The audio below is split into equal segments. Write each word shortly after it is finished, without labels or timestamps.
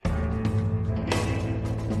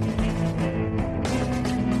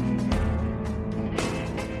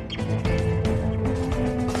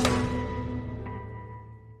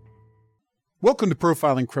Welcome to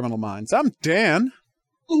Profiling Criminal Minds. I'm Dan.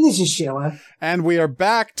 And this is Sheila. And we are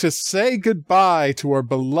back to say goodbye to our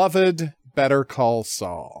beloved Better Call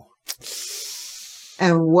Saul.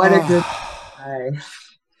 And what a good goodbye.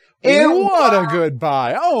 What a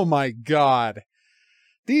goodbye. Oh my God.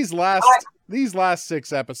 These last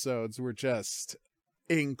 6 episodes were just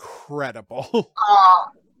incredible.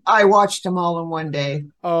 I watched them all in one day.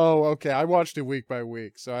 Oh, okay. I watched it week by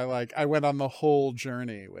week. So I went on the whole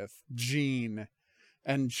journey with Gene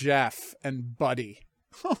and Jeff and Buddy.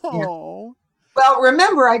 Oh. Well,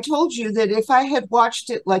 remember, I told you that if I had watched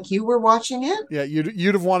it like you were watching it, yeah,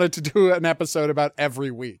 you'd have wanted to do an episode about every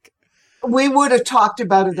week. We would have talked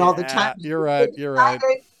about it all the time. You're right.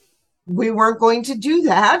 We weren't going to do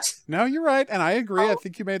that. No, you're right. And I agree. I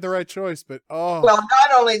think you made the right choice. But well,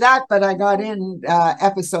 not only that, but I got in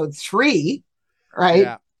episode 3, right?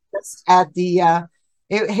 Yeah. At the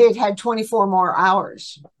it had 24 more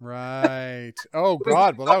hours. Right. Oh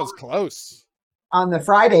God. Well, that was close. On the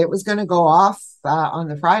Friday, it was going to go off on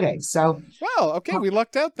the Friday. So, well, okay, we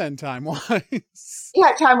lucked out then, time-wise.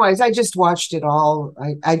 Yeah, time-wise, I just watched it all.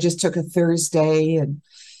 I just took a Thursday and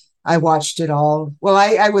I watched it all. Well,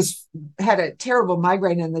 I had a terrible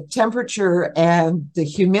migraine, and the temperature and the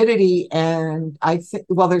humidity, and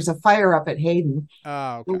there's a fire up at Hayden.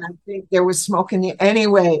 Oh, okay. And I think there was smoke in the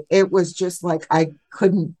anyway. It was just like I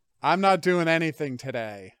couldn't. I'm not doing anything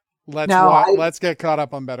today. Let's get caught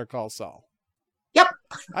up on Better Call Saul. Yep.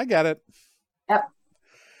 I get it. Yep.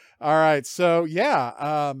 All right. So, yeah,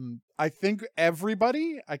 I think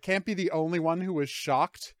I can't be the only one who was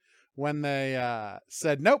shocked when they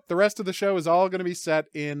said, nope, the rest of the show is all going to be set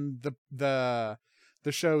in the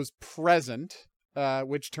show's present,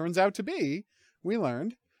 which turns out to be, we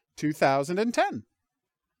learned, 2010.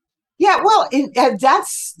 Yeah, well,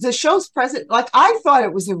 that's the show's present. Like, I thought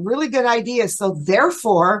it was a really good idea. So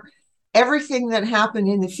therefore, everything that happened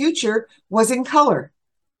in the future was in color.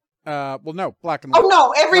 Well, no, black and white. Oh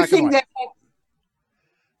no, everything that.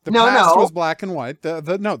 The past was black and white.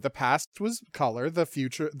 The past was color.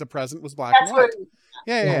 The present was black and white.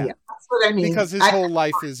 Yeah. That's what I mean. Because his whole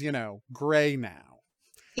life is, gray now.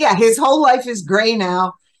 Yeah, his whole life is gray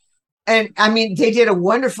now. And I mean, they did a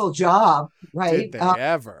wonderful job, right? Did they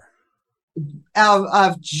ever?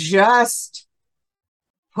 Of just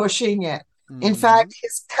pushing it. In fact,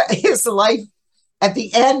 his life, at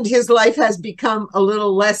the end, his life has become a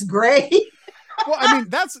little less gray. Well, I mean,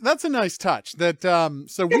 that's a nice touch. That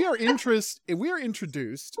so we are introduced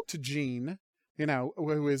to Gene,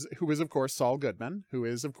 who is of course Saul Goodman, who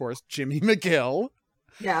is of course Jimmy McGill.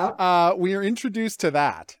 Yeah. We are introduced to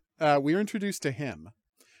that. We are introduced to him,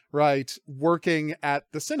 right, working at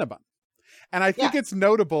the Cinnabon. And I think it's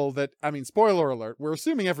notable that, I mean, spoiler alert, we're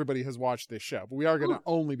assuming everybody has watched this show, but we are going to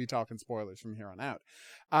only be talking spoilers from here on out.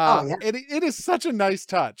 It is such a nice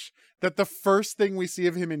touch that the first thing we see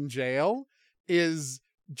of him in jail is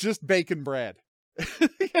just bacon bread,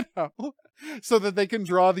 so that they can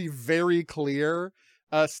draw the very clear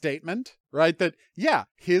statement, right? That,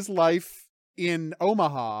 his life in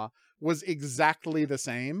Omaha was exactly the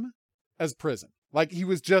same as prison. Like he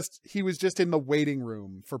was just in the waiting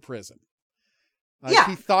room for prison.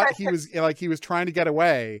 He thought he was trying to get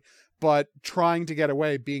away, but trying to get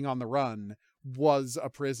away, being on the run, was a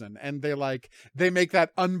prison. And they make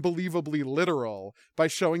that unbelievably literal by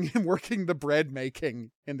showing him working the bread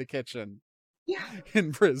making in the kitchen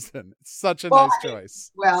in prison. It's such a nice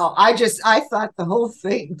choice. Well, I thought the whole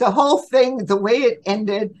thing, the way it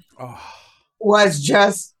ended was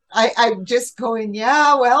just, I'm just going,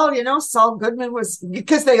 Saul Goodman was,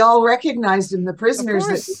 because they all recognized him, the prisoners,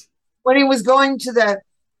 that when he was going to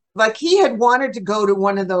he had wanted to go to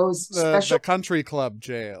one of those the country club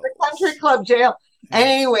jail. The country club jail. And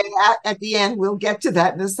anyway, at the end, we'll get to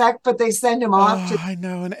that in a sec, but they send him off to. I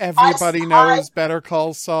know, and everybody knows Better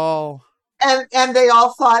Call Saul. And they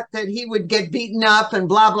all thought that he would get beaten up and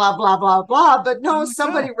blah, blah, blah, blah, blah. But no,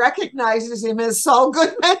 somebody recognizes him as Saul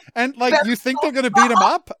Goodman. And you think they're going to beat him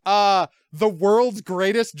up? The world's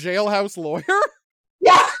greatest jailhouse lawyer?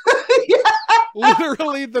 Yeah.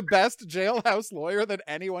 Literally the best jailhouse lawyer that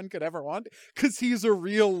anyone could ever want, because he's a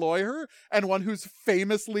real lawyer and one who's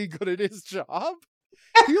famously good at his job.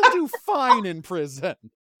 He'll do fine in prison.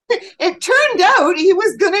 It turned out he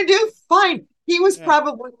was going to do fine. He was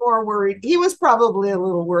probably more worried. He was probably a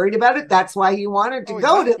little worried about it. That's why he wanted to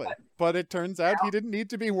go to it. But it turns out he didn't need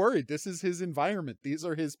to be worried. This is his environment. These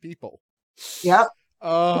are his people. Yep.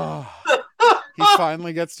 He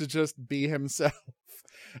finally gets to just be himself.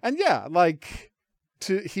 And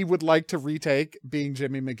he would like to retake being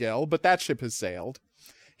Jimmy McGill, but that ship has sailed.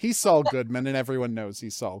 He's Saul Goodman, and everyone knows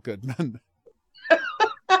he's Saul Goodman.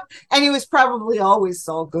 And he was probably always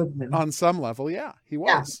Saul Goodman. On some level, yeah, he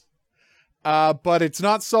was. Yeah. But it's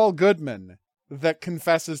not Saul Goodman that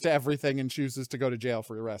confesses to everything and chooses to go to jail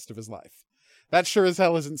for the rest of his life. That sure as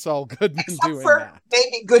hell isn't Saul Goodman doing that.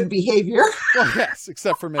 Maybe good behavior. Well, yes,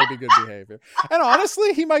 except for maybe good behavior. And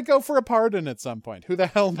honestly, he might go for a pardon at some point. Who the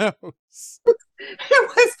hell knows?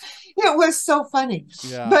 It was so funny.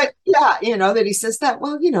 Yeah. But yeah, that he says that,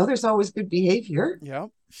 well, there's always good behavior. Yeah.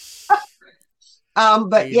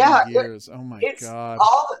 But yeah, years. Oh my God.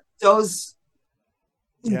 All those.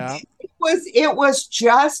 Yeah. It was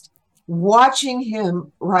just watching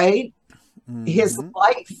him, right? His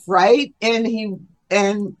life, right? And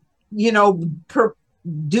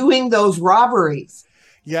doing those robberies.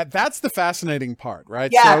 Yeah, that's the fascinating part,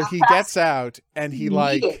 right? Yeah, so he gets out and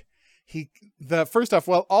first off,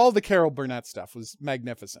 well, all the Carol Burnett stuff was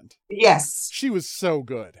magnificent. Yes. She was so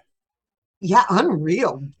good. Yeah,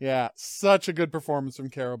 unreal. Yeah, such a good performance from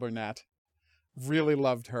Carol Burnett. Really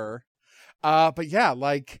loved her. But yeah,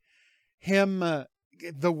 like him,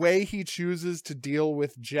 the way he chooses to deal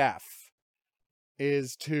with Jeff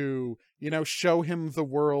is to, show him the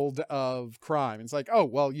world of crime. It's like, oh,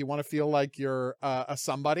 well, you want to feel like you're a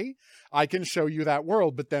somebody? I can show you that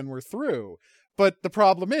world, but then we're through. But the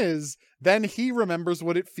problem is, then he remembers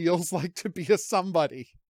what it feels like to be a somebody.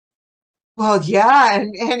 Well, yeah,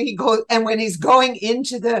 and he goes, and when he's going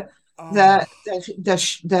into the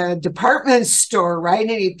department store, right,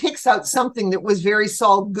 and he picks out something that was very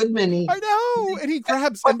Saul Goodman-y. I know, and he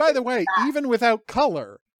grabs. And by the way, even without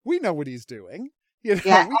color, we know what he's doing. We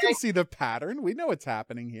can see the pattern. We know what's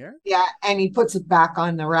happening here. Yeah, and he puts it back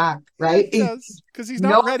on the rack, right? Yeah, because he's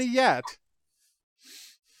not ready yet.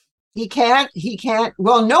 He can't.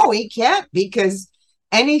 Well, no, he can't, because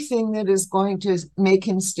anything that is going to make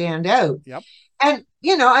him stand out. Yep. And,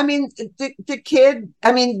 the kid,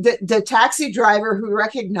 the taxi driver who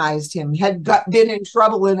recognized him had been in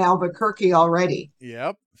trouble in Albuquerque already.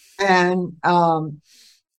 Yep. And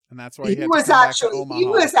that's why he was actually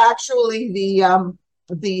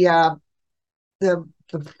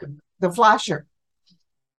the flasher.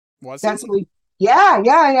 Was That's he? what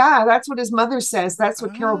yeah. That's what his mother says. That's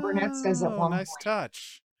what Carol Burnett says at one nice point.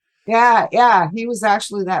 touch. Yeah. He was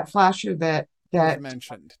actually that flasher that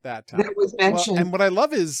mentioned that time. That was mentioned. Well, and what I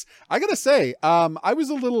love is, I gotta say, I was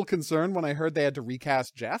a little concerned when I heard they had to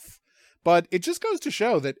recast Jeff, but it just goes to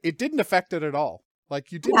show that it didn't affect it at all.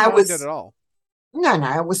 Like, you didn't mind it at all. No,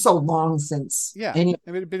 it was so long since. Yeah, it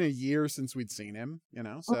had been a year since we'd seen him,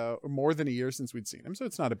 so more than a year since we'd seen him, so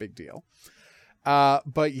it's not a big deal.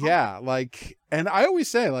 But yeah, like, and I always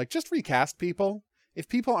say, like, just recast people. If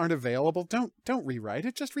people aren't available, don't rewrite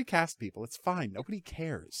it. Just recast people. It's fine. Nobody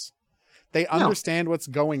cares. They understand what's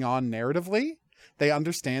going on narratively. They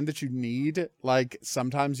understand that you need, like,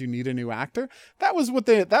 sometimes you need a new actor. That was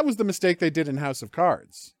the mistake they did in House of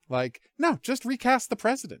Cards. Like, no, just recast the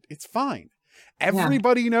president. It's fine.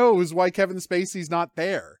 Everybody knows why Kevin Spacey's not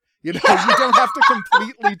there. You don't have to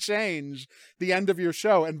completely change the end of your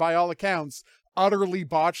show. And by all accounts, utterly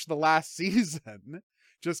botch the last season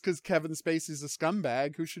just because Kevin Spacey's a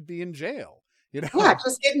scumbag who should be in jail. Yeah,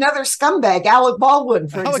 just get another scumbag, Alec Baldwin,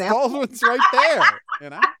 for example. Alec Baldwin's right there,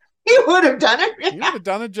 He would have done it. He would have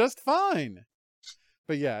done it just fine.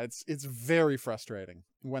 But yeah, it's very frustrating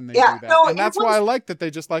when they do that. No, and that's why I like that they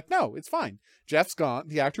just like, no, it's fine. Jeff's gone.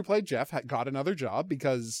 The actor played Jeff, got another job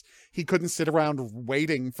because he couldn't sit around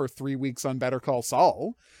waiting for 3 weeks on Better Call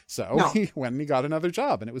Saul. So he went and he got another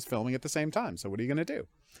job, and it was filming at the same time. So what are you going to do?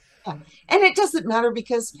 Yeah. And it doesn't matter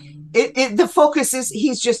because the focus is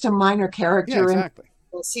he's just a minor character. Yeah, exactly.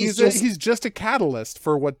 He's just a catalyst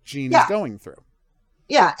for what Gene is going through.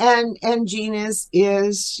 Yeah, and Gene is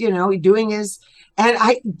doing his, and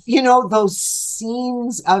those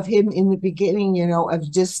scenes of him in the beginning,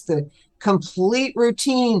 of just the complete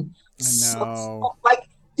routine. I know. Like,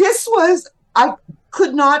 this was, I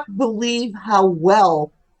could not believe how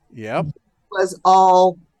well it was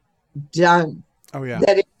all done. Oh yeah.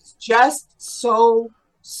 That it was just so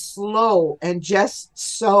slow and just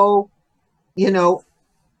so,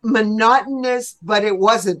 monotonous, but it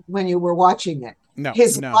wasn't when you were watching it. No.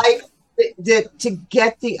 His life, to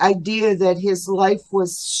get the idea that his life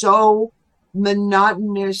was so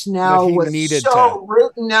monotonous now, was so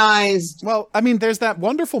routinized. Well, I mean, there's that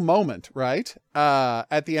wonderful moment, right?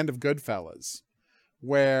 At the end of Goodfellas,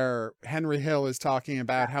 where Henry Hill is talking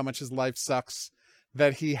about how much his life sucks,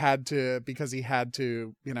 that he had to, because he can't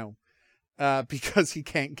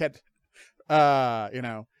get, that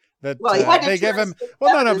they give him,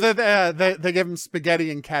 they give him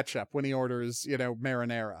spaghetti and ketchup when he orders,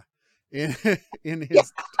 marinara in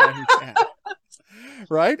his tiny can.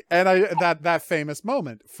 Right? And that famous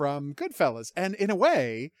moment from Goodfellas. And in a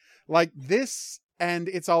way, like this, and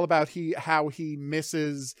it's all about how he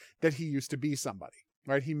misses that he used to be somebody,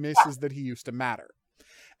 right? He misses that he used to matter.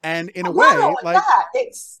 And in a way, like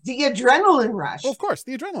it's the adrenaline rush. Well, of course,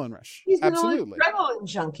 the adrenaline rush. He's absolutely an adrenaline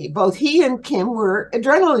junkie. Both he and Kim were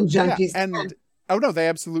adrenaline junkies. Yeah, and oh no, they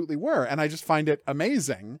absolutely were. And I just find it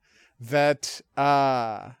amazing that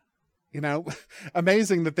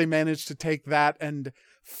amazing that they managed to take that and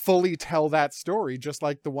fully tell that story, just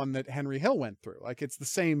like the one that Henry Hill went through. Like, it's the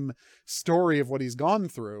same story of what he's gone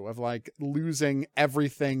through, of like losing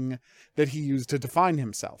everything that he used to define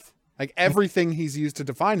himself. Like, everything he's used to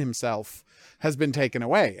define himself has been taken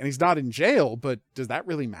away, and he's not in jail, but does that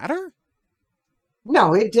really matter?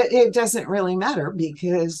 No, it doesn't really matter,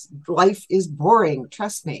 because life is boring.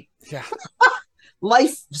 Trust me. Yeah.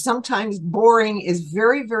 Life, sometimes boring, is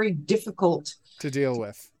very, very difficult to deal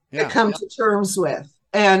with. Yeah. To come to terms with.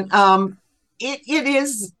 And it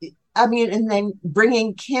is, I mean, and then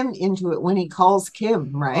bringing Kim into it when he calls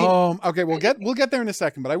Kim, right? Okay, we'll get there in a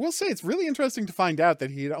second, but I will say it's really interesting to find out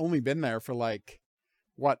that he had only been there for like,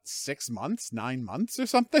 what, 6 months, 9 months or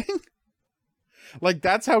something? Like,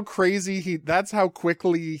 that's how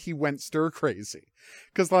quickly he went stir crazy.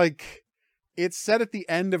 Because, like, it's set at the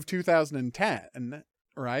end of 2010,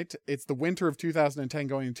 right? It's the winter of 2010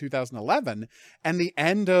 going into 2011, and the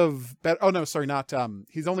end of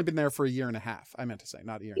he's only been there for a year and a half. I meant to say,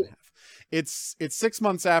 not a year and a half. It's 6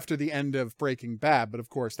 months after the end of Breaking Bad, but of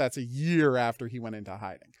course that's a year after he went into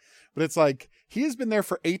hiding. But it's like, he has been there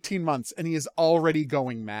for 18 months and he is already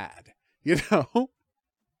going mad, you know?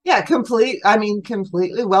 Yeah, completely.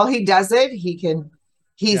 Well, he does it. He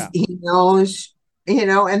knows,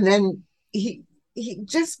 and then he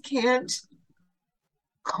just can't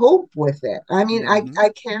cope with it. I mean, I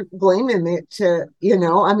can't blame him.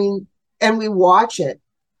 And we watch it.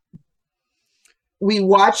 We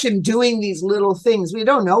watch him doing these little things. We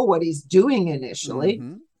don't know what he's doing initially,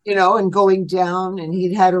 and going down, and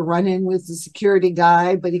he'd had a run-in with the security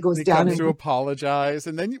guy, but he goes down to apologize.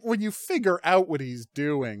 And then when you figure out what he's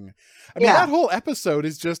doing, I mean, that whole episode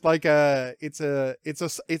is just like it's a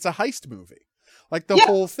heist movie. Like, the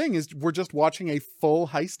whole thing is, we're just watching a full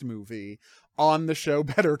heist movie on the show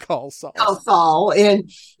Better Call Saul. And,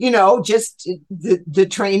 just the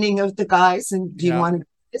training of the guys. And do you want to do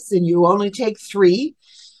this? And you only take 3.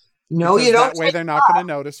 No, because you don't. That way they're not going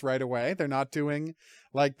to notice right away. They're not doing,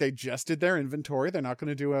 like, they just did their inventory. They're not going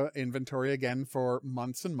to do an inventory again for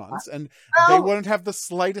months and months. And they wouldn't have the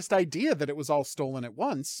slightest idea that it was all stolen at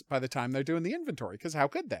once by the time they're doing the inventory. Because how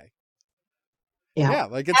could they? Yeah,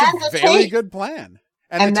 like, it's a very good plan.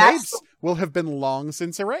 And the tapes will have been long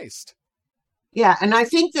since erased. Yeah, and I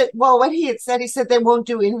think that, what he said they won't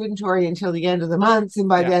do inventory until the end of the month, and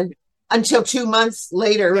by then, until 2 months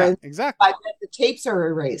later, and exactly. By then the tapes are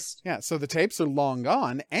erased. Yeah, so the tapes are long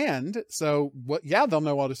gone, and so they'll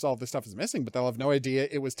know all this stuff is missing, but they'll have no idea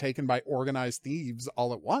it was taken by organized thieves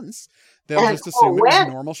all at once. They'll just assume it was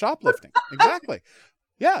normal shoplifting. Exactly.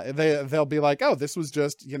 Yeah, they'll be like, oh, this was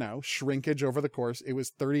just, shrinkage over the course. It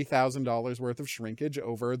was $30,000 worth of shrinkage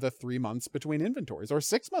over the 3 months between inventories, or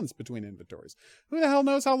 6 months between inventories. Who the hell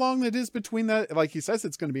knows how long it is between that? Like, he says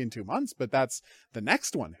it's going to be in 2 months, but that's the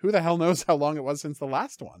next one. Who the hell knows how long it was since the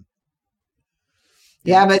last one?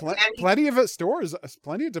 But plenty of stores,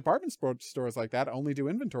 plenty of department stores like that only do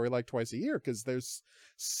inventory like twice a year, because there's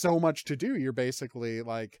so much to do. You're basically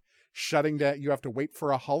like shutting down. You have to wait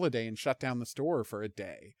for a holiday and shut down the store for a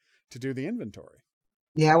day to do the inventory.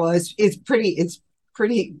 Yeah, well, it's pretty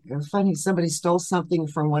funny. Somebody stole something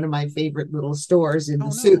from one of my favorite little stores in the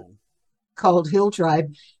suit called Hill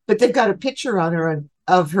Tribe, but they've got a picture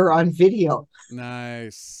of her on video.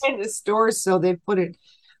 Nice. In the store, so they put it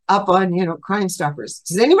up on Crime Stoppers.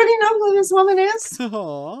 Does anybody know who this woman is?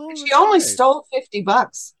 Oh, she only stole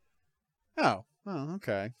 $50. Oh,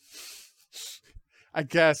 okay. I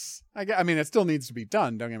guess. I mean, it still needs to be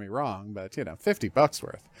done. Don't get me wrong, but $50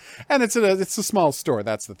 worth, and it's a small store.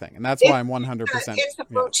 That's the thing, and that's why I'm 100%. It's a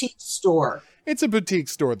boutique store. It's a boutique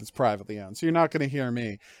store that's privately owned, so you're not going to hear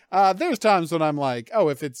me. There's times when I'm like, oh,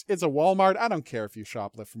 if it's a Walmart, I don't care if you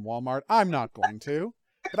shoplift from Walmart. I'm not going to,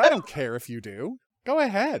 but I don't care if you do. Go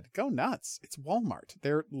ahead, go nuts. It's Walmart.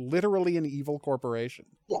 They're literally an evil corporation.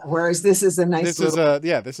 Yeah, whereas this is a nice.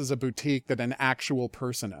 This is a boutique that an actual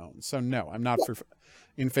person owns. So no, I'm not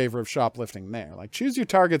in favor of shoplifting there. Like, choose your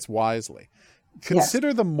targets wisely.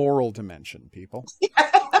 Consider the moral dimension, people,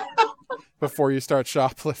 before you start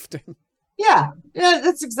shoplifting. Yeah,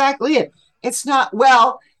 that's exactly it. It's not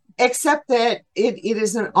except that it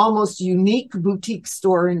is an almost unique boutique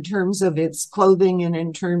store in terms of its clothing and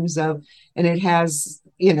in terms of, and it has,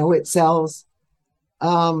 it sells,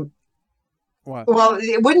 What? well,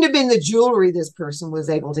 it wouldn't have been the jewelry this person was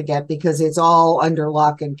able to get because it's all under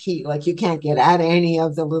lock and key. Like you can't get at any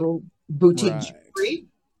of the little boutique jewelry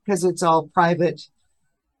because it's all private.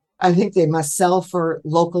 I think they must sell for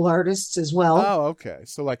local artists as well. Oh, okay.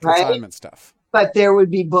 So like consignment stuff. But there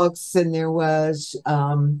would be books, and there was,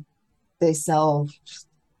 they sell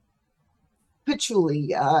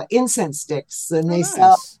patchouli, incense sticks, and they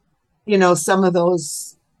sell, some of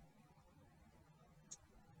those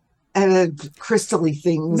crystally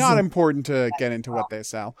things. Not important to get into what they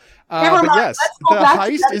sell. But yes, the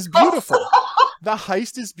heist is beautiful. The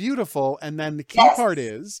heist is beautiful. And then the key part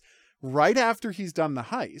is right after he's done the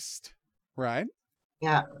heist, right?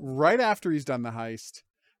 Yeah. Right after he's done the heist,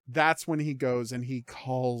 that's when he goes and he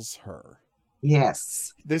calls her.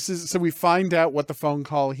 Yes. So we find out what the phone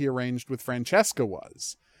call he arranged with Francesca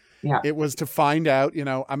was. Yeah. It was to find out, I'm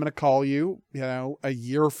going to call you, a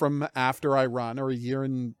year from after I run, or a year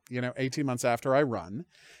and, 18 months after I run.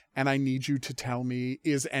 And I need you to tell me,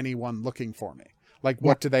 is anyone looking for me? Like,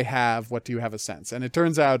 what do they have? What do you have a sense? And it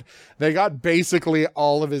turns out they got basically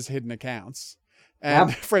all of his hidden accounts.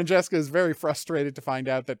 And Francesca is very frustrated to find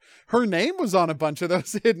out that her name was on a bunch of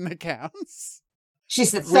those hidden accounts. She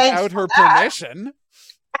said, without her permission.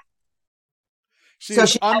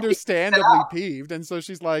 She's understandably peeved. And so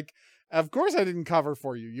she's like, of course I didn't cover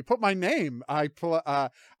for you. You put my name. I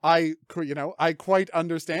quite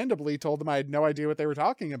understandably told them I had no idea what they were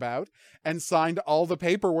talking about and signed all the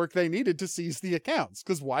paperwork they needed to seize the accounts.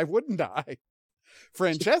 Because why wouldn't I?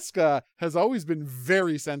 Francesca has always been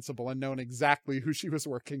very sensible and known exactly who she was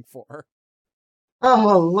working for.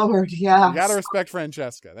 Oh, Lord, yeah. You gotta respect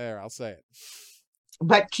Francesca. There, I'll say it.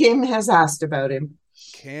 But Kim has asked about him.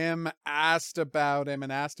 Kim asked about him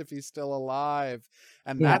and asked if he's still alive.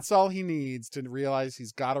 And that's all he needs to realize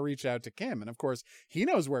he's got to reach out to Kim. And of course, he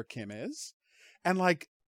knows where Kim is. And like,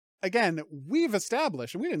 again, we've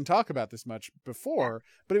established, and we didn't talk about this much before,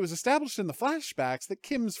 but it was established in the flashbacks that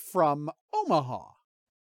Kim's from Omaha.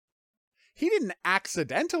 He didn't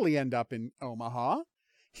accidentally end up in Omaha.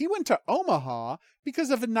 He went to Omaha because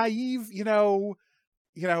of a naive,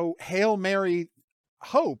 Hail Mary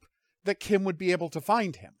hope that Kim would be able to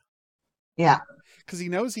find him. Yeah. Because he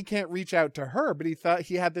knows he can't reach out to her, but he thought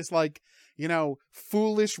he had this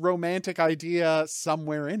foolish romantic idea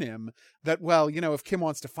somewhere in him that, if Kim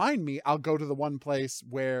wants to find me, I'll go to the one place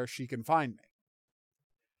where she can find me.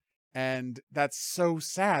 And that's so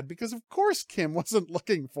sad because of course Kim wasn't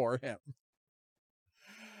looking for him.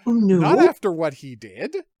 No. Not after what he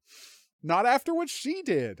did. Not after what she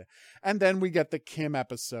did. And then we get the Kim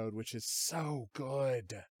episode, which is so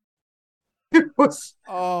good. It's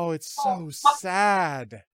so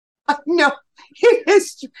sad. No,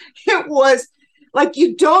 it was like,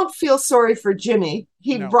 you don't feel sorry for Jimmy.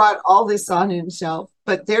 He brought all this on himself,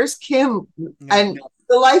 but there's Kim and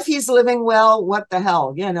the life he's living. Well, what the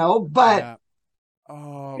hell, but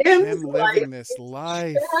Kim living this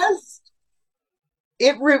life.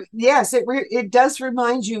 It does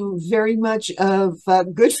remind you very much of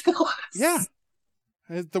Goodfellas. Yeah.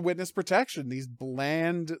 The witness protection, this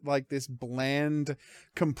bland,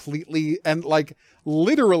 completely and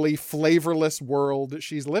literally flavorless world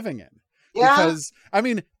she's living in. Yeah. Because,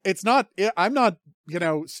 it's not, I'm not,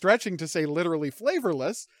 stretching to say literally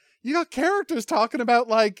flavorless. You got characters talking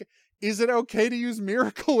about is it okay to use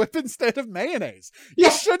Miracle Whip instead of mayonnaise?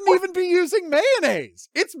 You shouldn't even be using mayonnaise.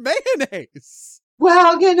 It's mayonnaise.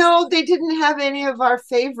 Well, they didn't have any of our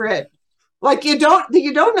favorite. You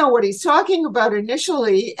don't know what he's talking about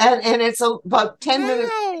initially, and it's about 10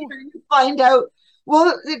 minutes later you find out.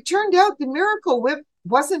 Well, it turned out the Miracle Whip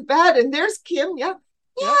wasn't bad, and there's Kim. Yeah,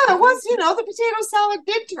 it was. The potato salad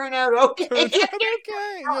did turn out okay. Okay,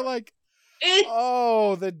 you're like,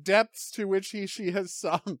 oh, the depths to which she has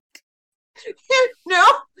sunk. No.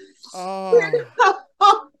 Oh.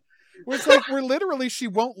 It's we're literally, she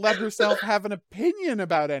won't let herself have an opinion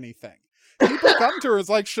about anything. People come to her as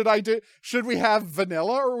should we have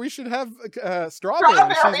vanilla or we should have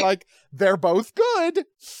strawberry? She's like, they're both good.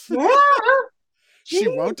 Yeah. She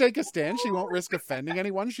won't take a stand. She won't risk offending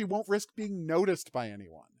anyone. She won't risk being noticed by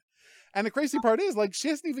anyone. And the crazy part is, she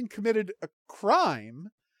hasn't even committed a crime,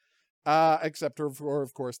 except for,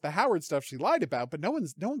 of course, the Howard stuff she lied about. But no one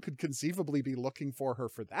could conceivably be looking for her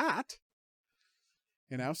for that.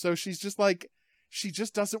 So she's just she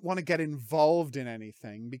just doesn't want to get involved in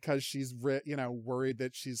anything because she's, worried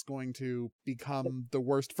that she's going to become the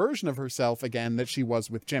worst version of herself again that she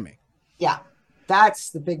was with Jimmy. Yeah. That's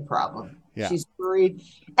the big problem. Yeah. She's worried.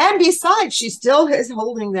 And besides, she still is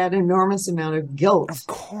holding that enormous amount of guilt. Of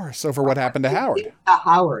course, over what happened to Howard.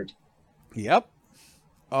 Howard. Yep.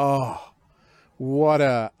 Oh,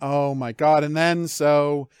 oh my God. And then,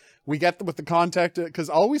 so we get with the contact, because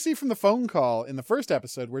all we see from the phone call in the first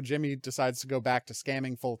episode where Jimmy decides to go back to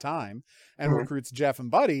scamming full time and recruits Jeff and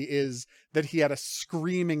Buddy is that he had a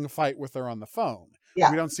screaming fight with her on the phone. Yeah.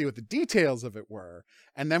 We don't see what the details of it were.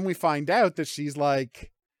 And then we find out that she's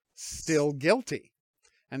like still guilty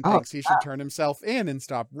and thinks he should turn himself in and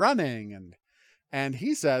stop running. And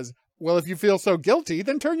he says, well, if you feel so guilty,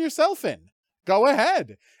 then turn yourself in. Go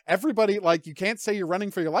ahead. Everybody, like, you can't say you're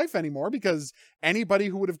running for your life anymore because anybody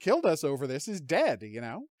who would have killed us over this is dead, you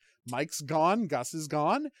know? Mike's gone. Gus is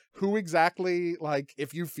gone. Who exactly, like,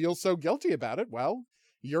 if you feel so guilty about it, well,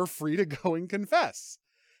 you're free to go and confess.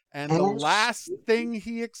 And the last thing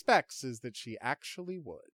he expects is that she actually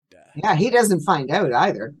would. Yeah, he doesn't find out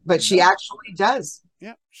either, but she actually does.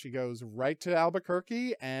 Yeah, she goes right to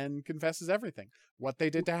Albuquerque and confesses everything. What they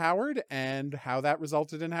did to Howard and how that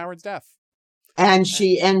resulted in Howard's death. And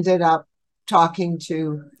she ended up talking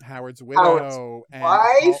to Howard's widow and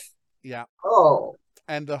wife. Yeah. Oh.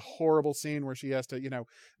 And the horrible scene where she has to, you know,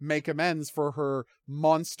 make amends for her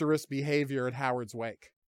monstrous behavior at Howard's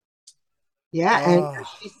wake. Yeah,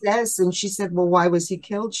 and she said, well, why was he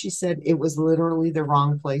killed? She said it was literally the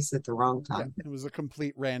wrong place at the wrong time. Yeah, it was a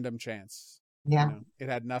complete random chance. Yeah. You know, it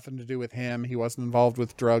had nothing to do with him. He wasn't involved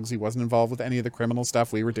with drugs. He wasn't involved with any of the criminal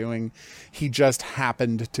stuff we were doing. He just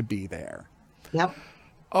happened to be there. Yep.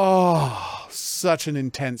 Oh, such an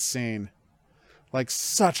intense scene. Like,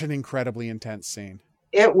 such an incredibly intense scene.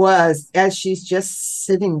 It was, as she's just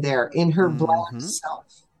sitting there in her black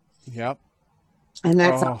self. Yep. And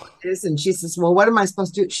that's all it is. And she says, well, what am I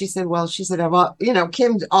supposed to do? She said, I've, you know,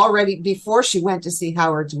 Kim already, before she went to see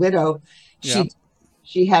Howard's widow,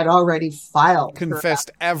 she had already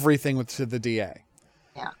confessed everything to the DA.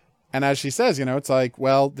 Yeah. And as she says, you know, it's like,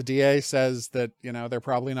 well, the DA says that, you know, they're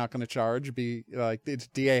probably not going to charge. The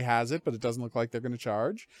DA has it, but it doesn't look like they're going to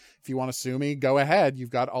charge. If you want to sue me, go ahead.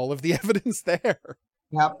 You've got all of the evidence there.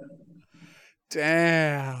 Yep.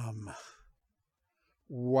 Damn.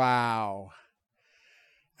 Wow.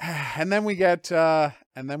 And then we get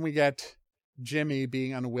Jimmy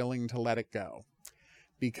being unwilling to let it go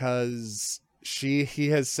because he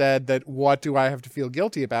has said that, what do I have to feel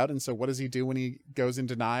guilty about? And so what does he do when he goes in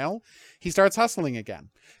denial? He starts hustling again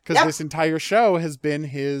because this entire show has been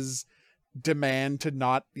his demand to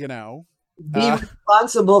not, you know, be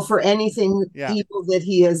responsible for anything evil that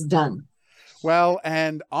he has done. Well,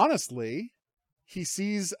 and honestly, he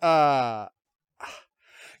sees,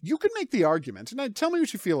 you could make the argument, and tell me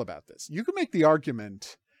what you feel about this. You could make the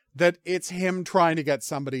argument that it's him trying to get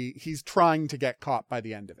somebody, he's trying to get caught by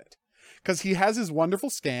the end of it. Because he has his wonderful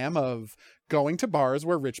scam of going to bars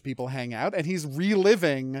where rich people hang out, and he's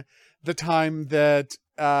reliving the time that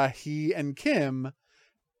he and Kim,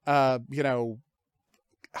 you know,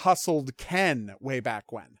 hustled Ken way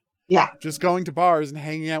back when. Yeah. Just going to bars and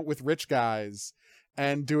hanging out with rich guys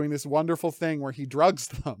and doing this wonderful thing where he drugs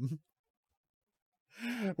them.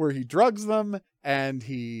 And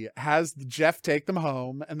he has Jeff take them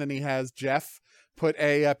home, and then he has Jeff put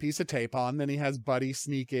a piece of tape on, then he has Buddy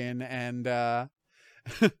sneak in and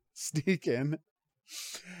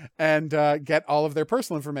get all of their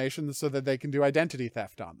personal information so that they can do identity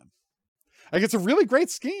theft on them. Like, it's a really great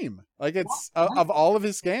scheme. Like, it's of all of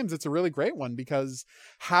his schemes, it's a really great one, because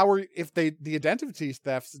if the identity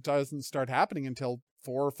theft doesn't start happening until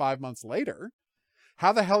 4 or 5 months later,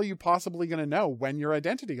 how the hell are you possibly going to know when your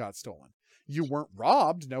identity got stolen? You weren't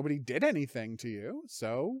robbed. Nobody did anything to you.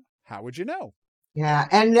 So how would you know? Yeah.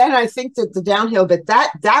 And then I think that the downhill, but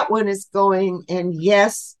that one is going, and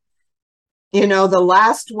yes, you know, the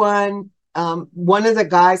last one, one of the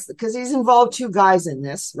guys, because he's involved 2 guys in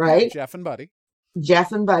this, right? Jeff and Buddy.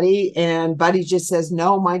 And Buddy just says,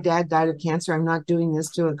 no, my dad died of cancer. I'm not doing this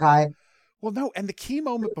to a guy. Well, no, and the key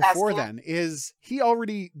moment before then is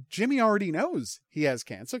Jimmy already knows he has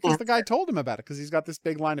cancer because the guy told him about it, because he's got this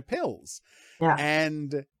big line of pills. Yeah.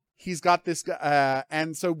 And he's got this,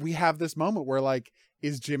 and so we have this moment where, like,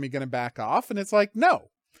 is Jimmy going to back off? And it's like, no.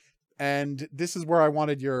 And this is where I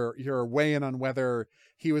wanted your weigh in on whether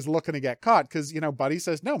he was looking to get caught, because, you know, Buddy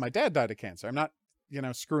says, no, my dad died of cancer. I'm not, you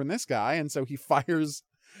know, screwing this guy. And so he fires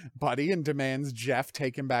Buddy and demands Jeff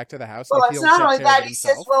take him back to the house. Well, it's not only that. He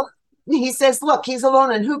says, look, he's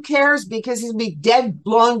alone, and who cares, because he'll be dead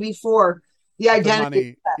long before the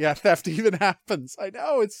identity theft even happens. I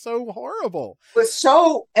know, it's so horrible. I just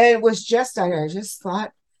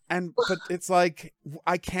thought. But it's like,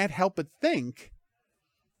 I can't help but think,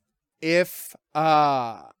 if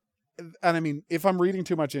and I mean, if I'm reading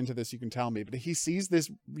too much into this, you can tell me, but he sees this,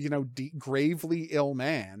 gravely ill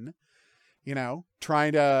man,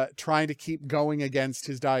 trying to keep going against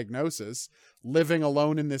his diagnosis, living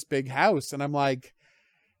alone in this big house. And I'm like,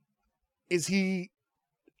 is he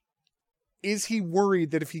worried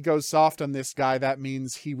that if he goes soft on this guy, that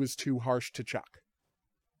means he was too harsh to Chuck?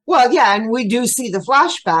 Well, yeah. And we do see the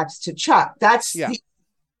flashbacks to Chuck. That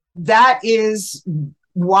is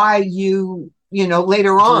why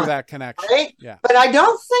later on that connection, right? Yeah. But I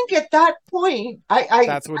don't think at that point,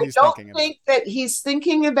 that's what he's thinking about. I don't think that he's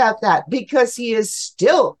thinking about that, because he is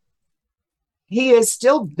still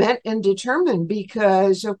bent and determined,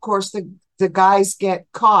 because of course the guys get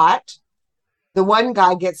caught. The one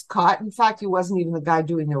guy gets caught. In fact, he wasn't even the guy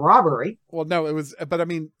doing the robbery. Well, no, it was, but I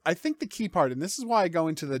mean, I think the key part, and this is why I go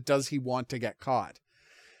into the, does he want to get caught?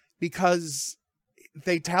 Because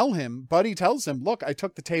Buddy tells him, look, I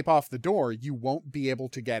took the tape off the door. You won't be able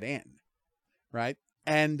to get in. Right.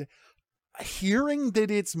 And hearing that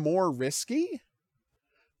it's more risky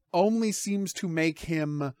only seems to make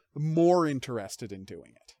him more interested in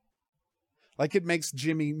doing it. Like, it makes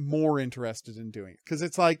Jimmy more interested in doing it.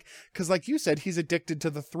 Because like you said, he's addicted to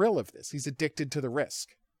the thrill of this. He's addicted to the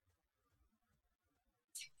risk.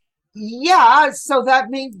 Yeah. So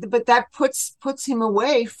that puts him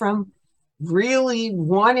away from really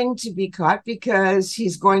wanting to be caught, because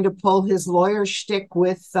he's going to pull his lawyer shtick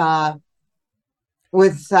with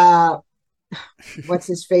what's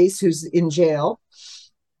his face, who's in jail,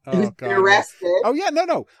 who's been arrested. Oh yeah,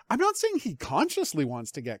 no. I'm not saying he consciously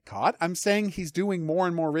wants to get caught. I'm saying he's doing more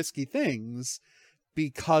and more risky things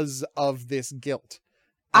because of this guilt.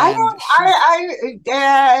 I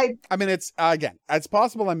mean, it's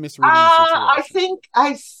possible I'm misreading the situation.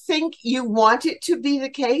 I think you want it to be the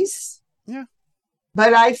case. Yeah.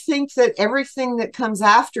 But I think that everything that comes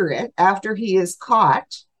after he is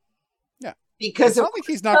caught. Yeah. Because it's not like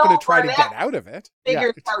he's not going to try to get out of it.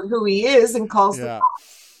 Figures out who he is and calls the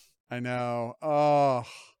cops. I know. Oh,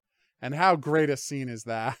 and how great a scene is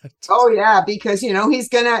that? Oh yeah, because he's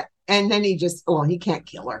gonna, and then he can't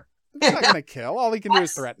kill her. He's not gonna kill. All he can do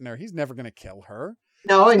is threaten her. He's never gonna kill her.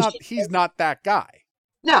 No, he's not that guy.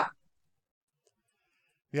 No.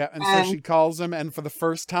 Yeah, and so she calls him, and for the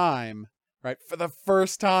first time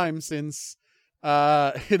since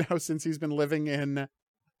since he's been living in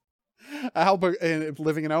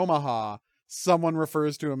Omaha, someone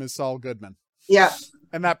refers to him as Saul Goodman. Yeah.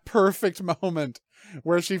 And that perfect moment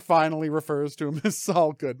where she finally refers to him as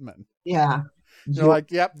Saul Goodman. Yeah. You're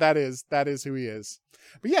like, yep, that is who he is.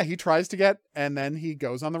 But yeah, he tries to get, and then he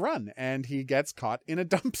goes on the run, and he gets caught in a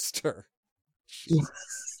dumpster.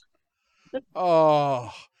 Jesus.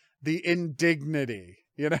 Oh, the indignity,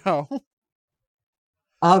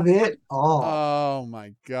 of it all. Oh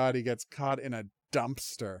my God, he gets caught in a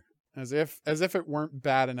dumpster. As if it weren't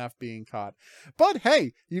bad enough being caught. But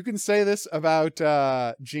hey, you can say this about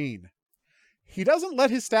Gene. He doesn't let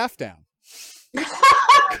his staff down.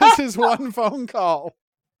 Because his one phone call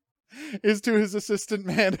is to his assistant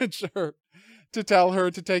manager to tell her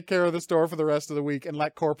to take care of the store for the rest of the week and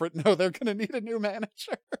let corporate know they're going to need a new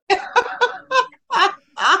manager.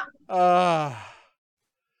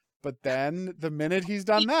 But then the minute he's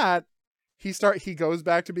done that, he goes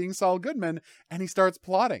back to being Saul Goodman, and he starts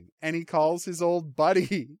plotting, and he calls his old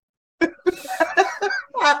buddy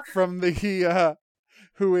from the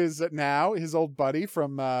who is now his old buddy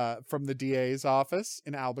from the DA's office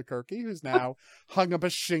in Albuquerque, who's now hung up a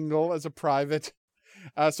shingle as a private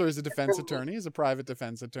as a defense attorney,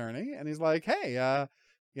 and he's like, hey,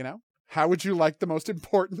 how would you like the most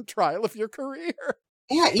important trial of your career?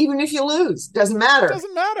 Yeah, even if you lose, doesn't matter.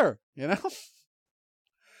 Doesn't matter,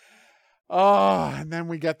 Oh, and then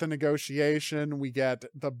we get the negotiation. We get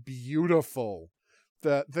the beautiful,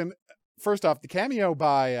 first off, the cameo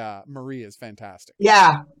by Marie is fantastic.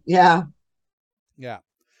 Yeah.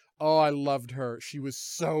 Oh, I loved her. She was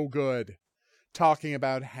so good talking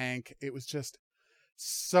about Hank. It was just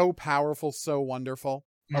so powerful, so wonderful.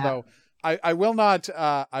 Yeah. Although I will not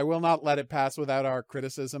let it pass without our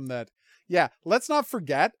criticism that, let's not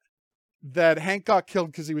forget that Hank got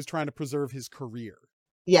killed because he was trying to preserve his career.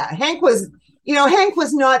 Yeah, Hank was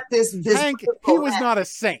not this. Hank, he was not a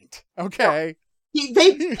saint. Okay,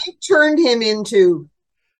 they turned him into,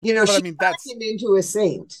 that's him into a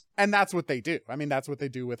saint, and that's what they do. I mean, that's what they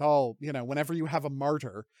do with all. Whenever you have a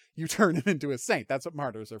martyr, you turn him into a saint. That's what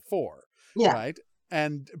martyrs are for. Yeah. Right.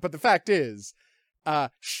 But the fact is,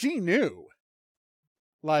 she knew.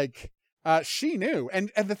 She knew,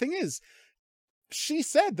 and the thing is, she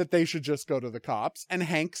said that they should just go to the cops, and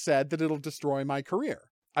Hank said that it'll destroy my career.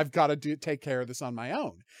 I've got to take care of this on my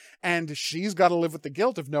own. And she's got to live with the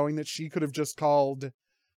guilt of knowing that she could have just called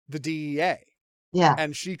the DEA. Yeah.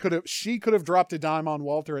 And she could have dropped a dime on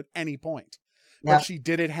Walter at any point. Yeah. But she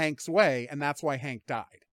did it Hank's way, and that's why Hank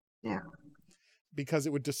died. Yeah. Because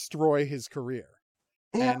it would destroy his career.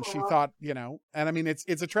 Yeah, And she thought, and I mean, it's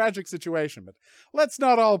a tragic situation, but let's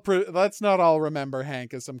not all remember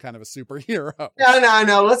Hank as some kind of a superhero.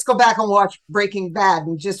 No. Let's go back and watch Breaking Bad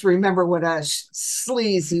and just remember what a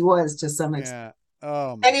sleaze he was to some extent. Yeah.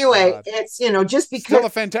 Oh. Anyway, God. it's just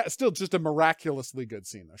because still just a miraculously good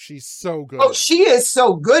scene though. She's so good. Oh, she is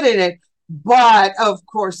so good in it. But of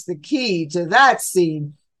course, the key to that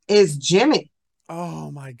scene is Jimmy.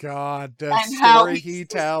 Oh my God. The and story he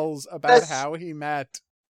tells about how he met.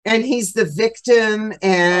 And he's the victim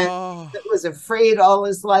and was afraid all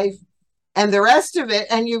his life. And the rest of it,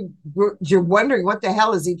 and you're wondering what the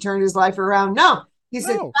hell has he turned his life around? No. He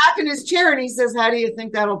sits back in his chair and he says, how do you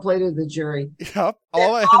think that'll play to the jury? Yep.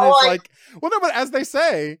 But as they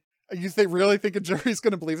say, you really think a jury's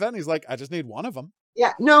going to believe that? And he's like, I just need one of them.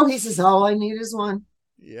 Yeah. No, he says, all I need is one.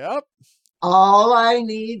 Yep. All I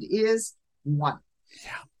need is one.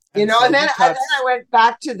 Yeah. And then I went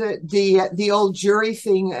back to the old jury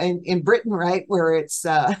thing in Britain, right? Where it's,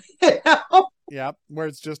 Yeah. Where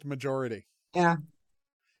it's just majority. Yeah.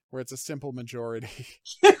 Where it's a simple majority.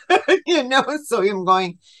 So I'm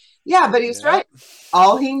going, yeah, but he's right.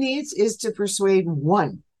 All he needs is to persuade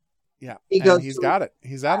one. Yeah. He's got it.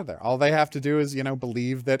 He's out of there. All they have to do is,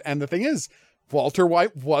 believe that. And the thing is, Walter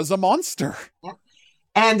White was a monster. Yeah.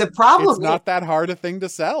 And the problem it's not that hard a thing to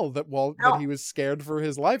sell that he was scared for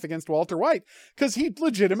his life against Walter White, because he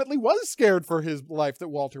legitimately was scared for his life that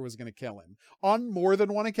Walter was going to kill him on more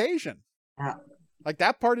than one occasion. Yeah. Like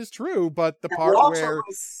that part is true, but the part where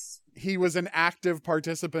he was an active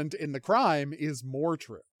participant in the crime is more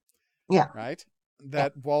true. Yeah. Right?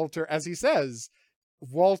 That Walter, as he says,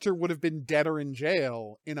 Walter would have been dead or in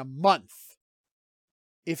jail in a month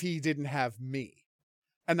if he didn't have me.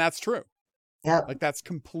 And that's true. Yeah. Like that's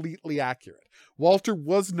completely accurate. Walter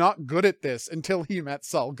was not good at this until he met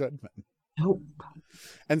Saul Goodman. Nope.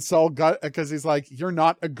 And because he's like, you're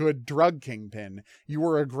not a good drug kingpin. You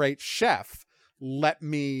were a great chef. Let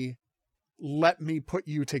me put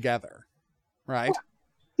you together. Right?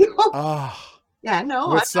 Yeah, no.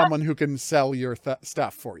 With someone who can sell your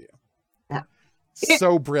stuff for you. Yeah.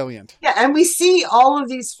 So brilliant. Yeah, and we see all of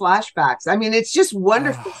these flashbacks. I mean, it's just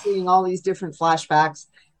wonderful seeing all these different flashbacks.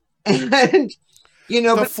 And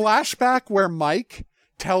the flashback where Mike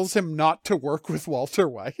tells him not to work with Walter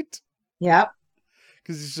White. Yeah.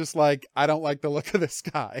 Because he's just like, I don't like the look of this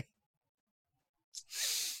guy.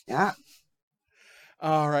 Yeah.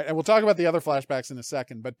 All right. And we'll talk about the other flashbacks in a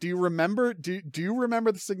second. But do you remember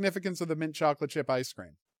the significance of the mint chocolate chip ice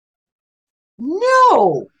cream?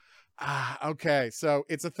 No. Okay. So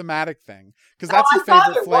it's a thematic thing because that's his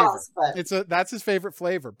favorite flavor. That's his favorite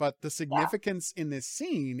flavor. But the significance in this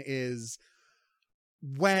scene is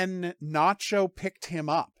when Nacho picked him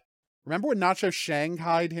up. Remember when Nacho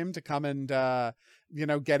shanghaied him to come and,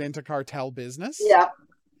 get into cartel business? Yeah.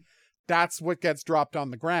 That's what gets dropped on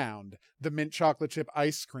the ground. The mint chocolate chip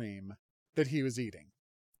ice cream that he was eating.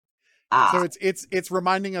 So it's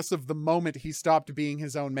reminding us of the moment he stopped being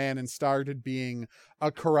his own man and started being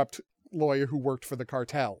a corrupt lawyer who worked for the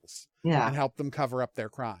cartels and helped them cover up their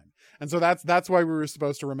crime. And so that's why we were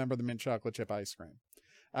supposed to remember the mint chocolate chip ice cream.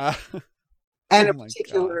 And a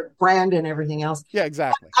particular brand and everything else. Yeah,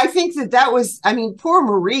 exactly. I think that was, poor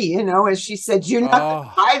Marie, as she said, you're not going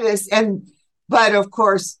to buy this. But of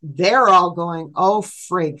course, they're all going, oh,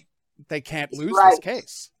 frig. They can't lose this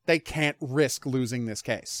case. They can't risk losing this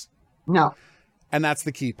case. No. And that's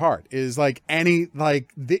the key part is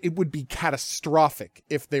it would be catastrophic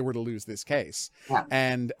if they were to lose this case. Yeah.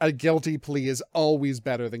 And a guilty plea is always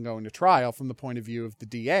better than going to trial from the point of view of the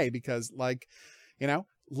DA, because like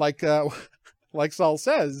Saul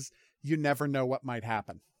says, you never know what might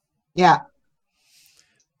happen. Yeah.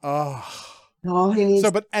 Oh. No, he needs...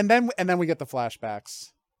 and then we get the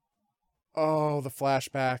flashbacks. Oh, the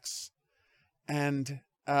flashbacks. And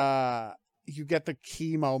you get the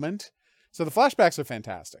key moment. So the flashbacks are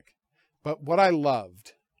fantastic. But what I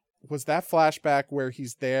loved was that flashback where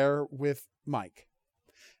he's there with Mike.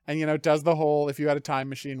 And, does the whole, if you had a time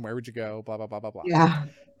machine, where would you go? Blah, blah, blah, blah, blah. Yeah.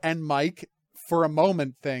 And Mike, for a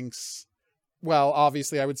moment, thinks, well,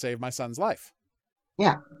 obviously I would save my son's life.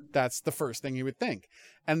 Yeah. That's the first thing you would think.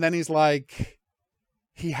 And then he's like,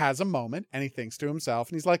 he has a moment and he thinks to himself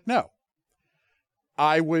and he's like, no,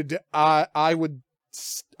 I would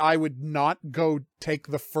not go take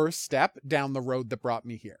the first step down the road that brought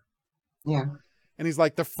me here. Yeah. And he's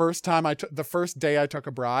like, the first day I took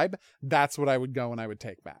a bribe, that's what I would go and I would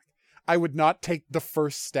take back. I would not take the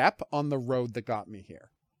first step on the road that got me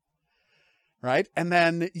here. Right? And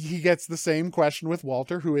then he gets the same question with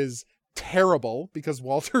Walter, who is terrible because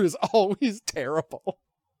Walter is always terrible.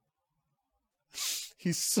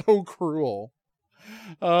 He's so cruel.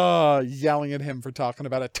 Yelling at him for talking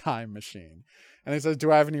about a time machine. And he says,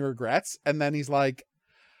 do I have any regrets? And then he's like,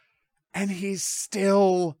 and he's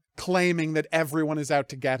still claiming that everyone is out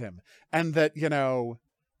to get him. And that, you know,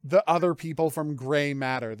 the other people from Grey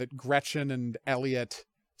Matter, that Gretchen and Elliot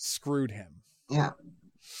screwed him. Yeah.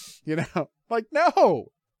 You know, like,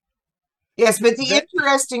 no. Yes, but the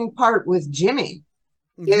interesting part with Jimmy.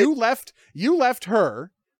 You left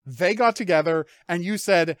her, they got together, and you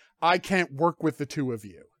said, I can't work with the two of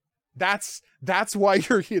you. That's why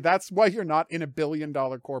you're here. That's why you're not in $1 billion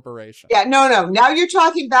corporation. Yeah, no. Now you're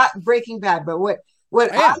talking about Breaking Bad, but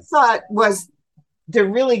what I thought was the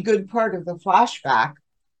really good part of the flashback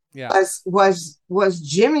was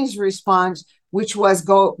Jimmy's response, which was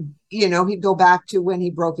he'd go back to when he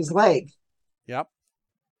broke his leg. Yep.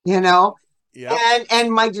 You know? Yeah.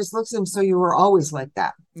 And Mike just looks at him, so you were always like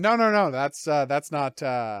that. No. That's not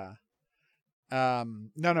no.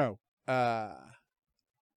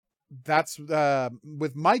 That's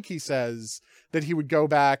with Mike, he says that he would go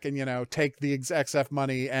back and, you know, take the XF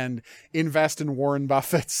money and invest in Warren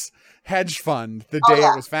Buffett's hedge fund the day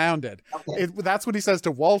it was founded. Okay. That's what he says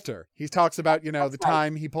to Walter. He talks about, you know, the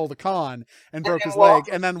time he pulled a con and broke his leg.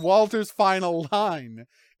 And then Walter's final line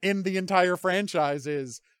in the entire franchise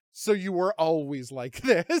is, so you were always like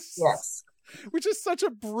this. Yes. Which is such a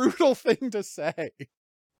brutal thing to say.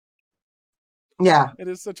 Yeah. It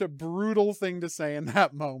is such a brutal thing to say in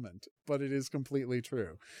that moment, but it is completely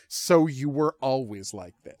true. So you were always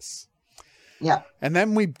like this. Yeah. And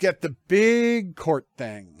then we get the big court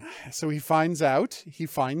thing. So he finds out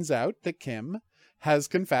that Kim has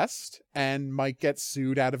confessed, and Mike gets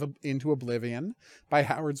sued into oblivion by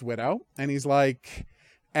Howard's widow. And he's like,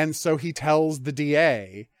 and so he tells the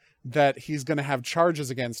DA that he's going to have charges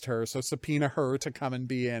against her. So subpoena her to come and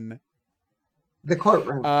be in the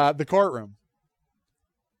courtroom.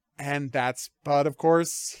 But of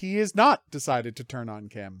course, he is not decided to turn on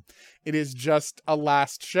Kim. It is just a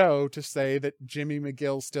last show to say that Jimmy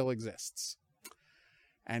McGill still exists.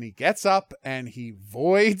 And he gets up and he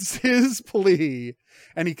voids his plea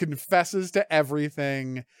and he confesses to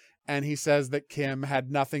everything. And he says that Kim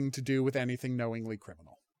had nothing to do with anything knowingly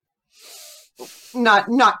criminal.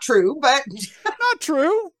 Not true, but not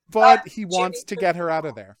true, but he wants to get her out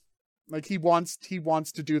of there. Like he wants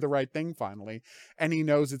to do the right thing finally, and he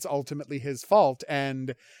knows it's ultimately his fault.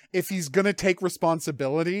 And if he's going to take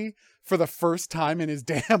responsibility for the first time in his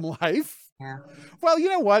damn life, well, you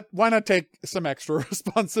know what? Why not take some extra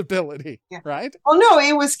responsibility, right? Oh, no,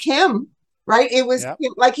 it was Kim, right? It was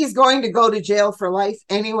Kim, like he's going to go to jail for life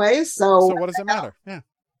anyway. So what does it matter? Yeah.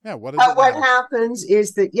 What happens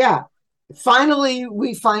is that, finally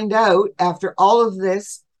we find out after all of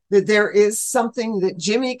this that there is something that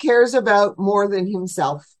Jimmy cares about more than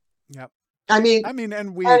himself. Yep. I mean,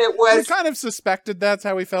 we kind of suspected that's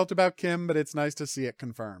how he felt about Kim, but it's nice to see it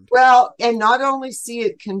confirmed. Well, and not only see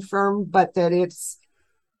it confirmed, but that it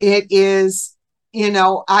is, you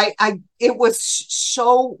know, it was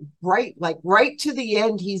so right, like right to the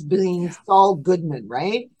end, he's being Saul Goodman,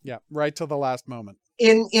 right? Yeah, right to the last moment.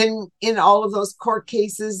 In all of those court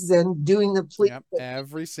cases and doing the plea. Yep,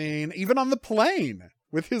 every scene, even on the plane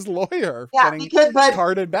with his lawyer getting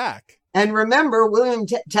carted back. And remember, William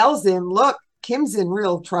tells him, look, Kim's in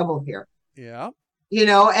real trouble here. Yeah. You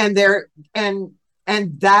know, and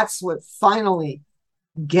that's what finally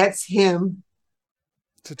gets him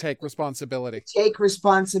to take responsibility.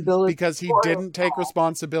 Because he didn't take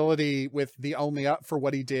responsibility with for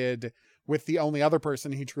what he did with the only other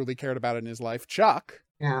person he truly cared about in his life, Chuck.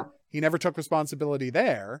 Yeah. He never took responsibility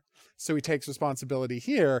there, so he takes responsibility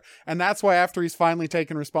here. And that's why after he's finally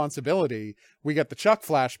taken responsibility, we get the Chuck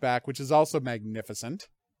flashback, which is also magnificent.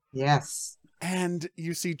 Yes. And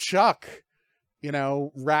you see Chuck, you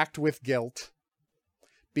know, racked with guilt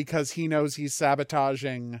because he knows he's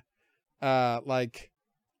sabotaging,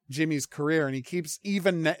 Jimmy's career. And he keeps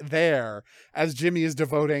even there as Jimmy is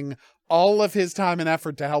devoting all of his time and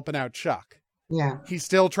effort to helping out Chuck. Yeah. He's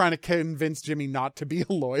still trying to convince Jimmy not to be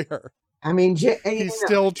a lawyer. I mean, he's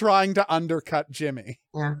still trying to undercut Jimmy.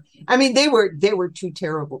 Yeah. I mean, they were two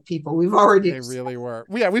terrible people. They really were.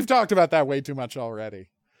 Yeah, we've talked about that way too much already.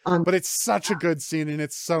 But it's such a good scene, and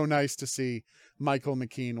it's so nice to see Michael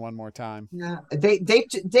McKean one more time. Yeah. They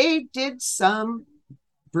did some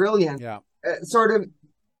brilliant sort of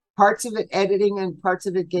parts of it editing and parts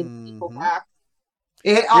of it getting people back.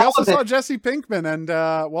 We also saw Jesse Pinkman and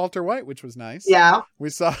Walter White, which was nice. Yeah. We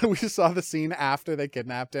saw the scene after they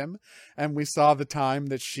kidnapped him, and we saw the time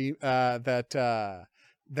that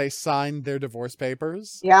they signed their divorce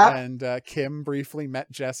papers. Yeah. And Kim briefly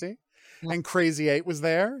met Jesse. And Crazy 8 was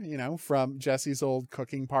there, from Jesse's old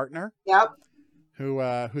cooking partner. Yep.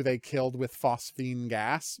 Who they killed with phosphine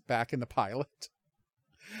gas back in the pilot.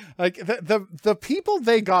 Like the people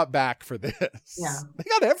they got back for this. Yeah. They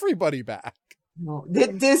got everybody back. No,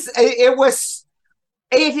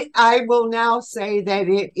 I will now say that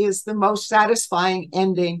it is the most satisfying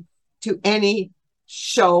ending to any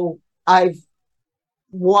show I've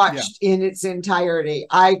watched in its entirety.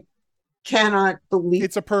 I cannot believe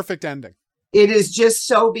it's a perfect ending. It is just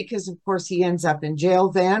so, because of course he ends up in jail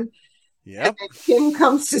then. Yep. And Kim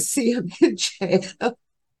comes to see him in jail.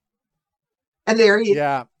 And there he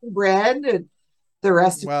is, bread and the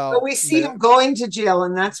rest of it. But we see him going to jail,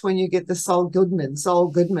 and that's when you get the Saul Goodman,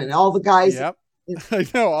 all the guys. Yep. I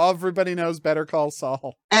know, everybody knows Better Call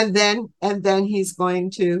Saul. And then he's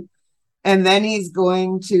going to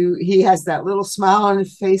he has that little smile on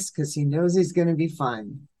his face because he knows he's going to be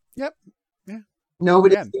fine. Yep. Yeah.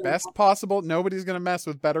 Nobody's going to mess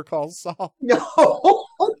with Better Call Saul. No.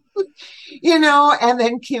 And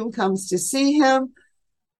then Kim comes to see him,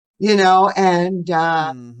 and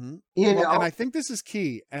and I think this is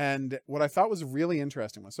key. And what I thought was really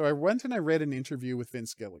interesting was, so I went and I read an interview with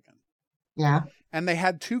Vince Gilligan. Yeah. And they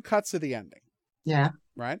had 2 cuts of the ending. Yeah.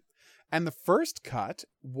 Right. And the first cut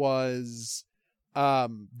was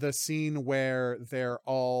the scene where they're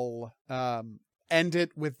all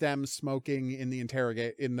ended with them smoking in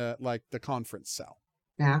the conference cell.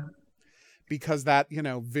 Yeah. Because that,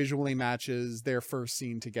 visually matches their first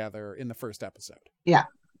scene together in the first episode. Yeah.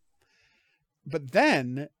 But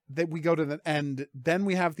then we go to the end, then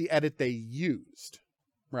we have the edit they used,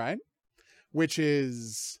 right? Which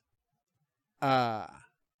is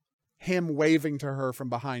him waving to her from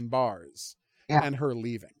behind bars and her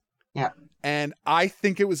leaving. Yeah. And I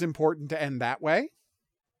think it was important to end that way.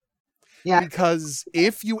 Yeah. Because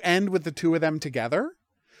if you end with the 2 of them together,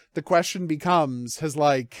 the question becomes,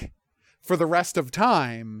 for the rest of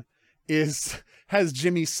time, has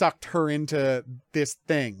Jimmy sucked her into this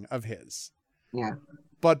thing of his? Yeah.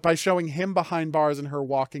 But by showing him behind bars and her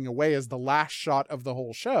walking away as the last shot of the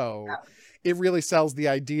whole show, it really sells the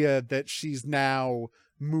idea that she's now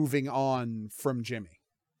moving on from Jimmy.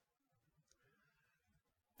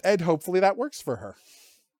 And hopefully that works for her.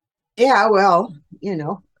 Yeah, well,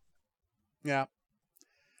 Yeah.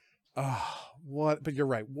 But you're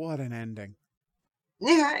right. What an ending.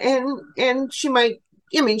 Yeah, and she might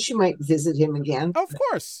visit him again. Of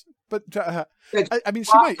course. But she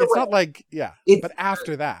might. It's not like, but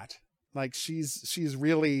after that, she's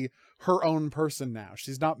really her own person now.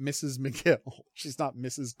 She's not Mrs. McGill. She's not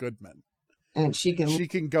Mrs. Goodman. And she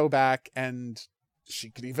can go back, and she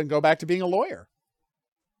could even go back to being a lawyer.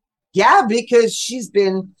 Yeah, because she's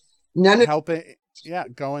been going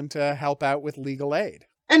to help out with legal aid.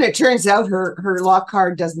 And it turns out her law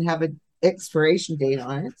card doesn't have an expiration date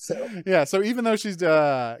on it. So even though she's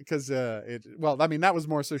that was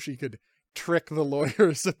more so she could trick the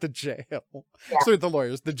lawyers at the jail. Yeah. So the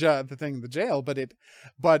lawyers, the jail,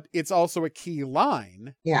 but it's also a key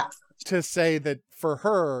line. Yeah. To say that for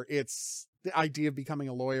her, it's the idea of becoming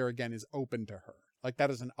a lawyer again is open to her.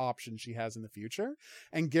 That is an option she has in the future.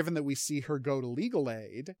 And given that we see her go to legal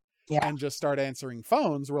aid and just start answering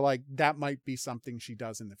phones, we're like, that might be something she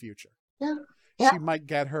does in the future. Yeah. She might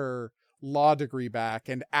get her law degree back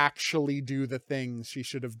and actually do the things she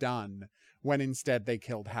should have done when instead they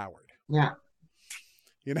killed Howard. Yeah.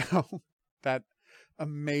 That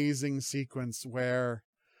amazing sequence where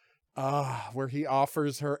he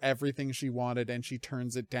offers her everything she wanted and she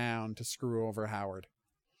turns it down to screw over Howard.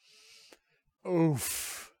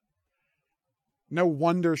 Oof. No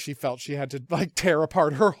wonder she felt she had to tear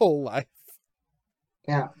apart her whole life.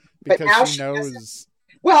 Yeah. Because she knows.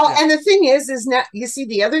 And the thing is now, you see,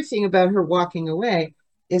 the other thing about her walking away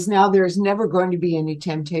is now there's never going to be any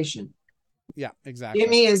temptation. Yeah, exactly.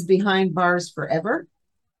 Jimmy is behind bars forever.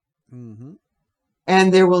 Mm-hmm.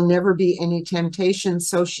 And there will never be any temptation,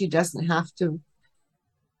 so she doesn't have to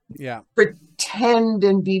pretend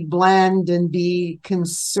and be bland and be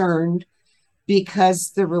concerned,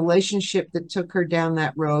 because the relationship that took her down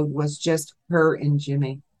that road was just her and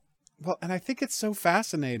Jimmy. Well, and I think it's so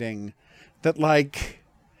fascinating that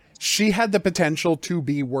she had the potential to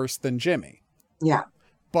be worse than Jimmy. Yeah.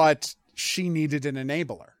 But she needed an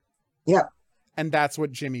enabler. Yeah. And that's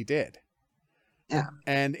what Jimmy did. Yeah.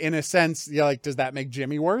 And in a sense, does that make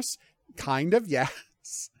Jimmy worse? Kind of,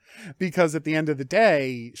 yes. because at the end of the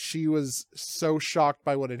day, she was so shocked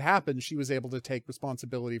by what had happened, she was able to take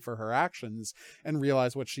responsibility for her actions and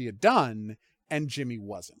realize what she had done, and Jimmy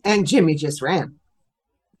wasn't. And Jimmy just ran.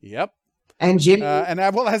 Yep. And Jimmy,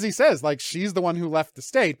 well, as he says, like, she's the one who left the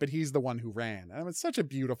state, but he's the one who ran. And it's such a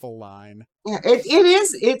beautiful line. Yeah, it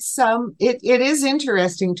is. It is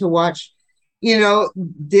interesting to watch. You know,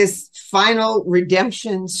 this final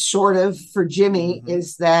redemption, sort of, for Jimmy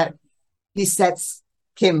is that he sets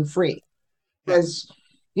Kim free, because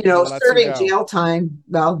serving jail time.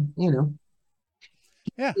 Well,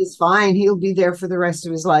 he's fine. He'll be there for the rest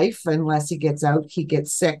of his life unless he gets out. He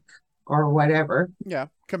gets sick or whatever. Yeah.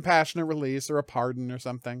 Compassionate release or a pardon or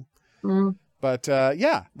something. But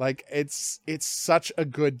like it's such a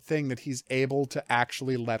good thing that he's able to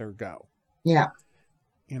actually let her go. Yeah.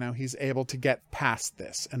 He's able to get past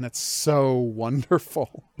this, and that's so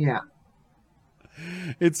wonderful. Yeah.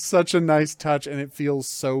 It's such a nice touch, and it feels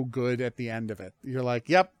so good at the end of it. You're like,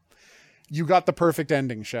 yep, you got the perfect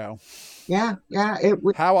ending, show. Yeah. Yeah.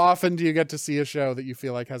 How often do you get to see a show that you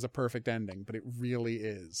feel like has a perfect ending? But it really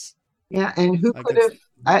is. Yeah, and who could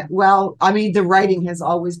have? The writing has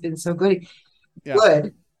always been so good. Yeah.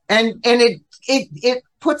 Good, and it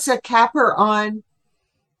puts a capper on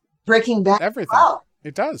Breaking Bad. Everything. Well.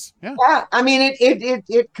 It does. Yeah. Yeah. I mean,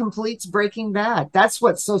 it completes Breaking Bad. That's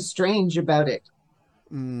what's so strange about it.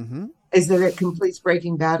 Is that it completes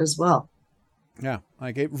Breaking Bad as well. Yeah,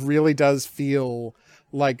 like it really does feel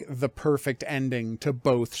like the perfect ending to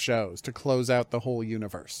both shows to close out the whole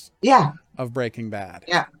universe. Yeah. Of Breaking Bad.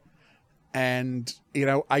 Yeah. And,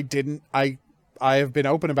 I have been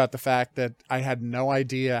open about the fact that I had no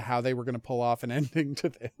idea how they were going to pull off an ending to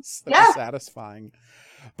this that was satisfying,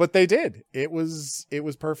 but they did. It was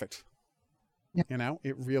perfect. Yeah.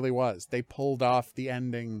 It really was. They pulled off the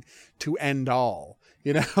ending to end all,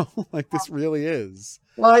 like this really is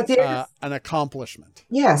an accomplishment.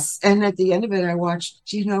 Yes. And at the end of it, I watched,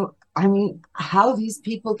 how these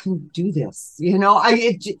people can do this,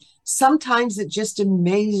 sometimes it just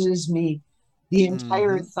amazes me, the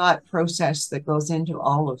entire thought process that goes into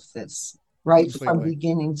all of this, right? Completely. From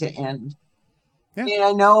beginning to end. Yeah. And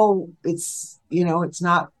I know it's, it's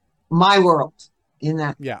not my world in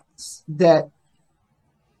that. Yeah. That,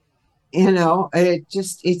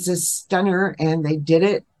 it's a stunner, and they did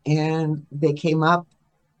it, and they came up.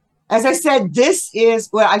 As I said,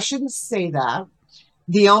 I shouldn't say that.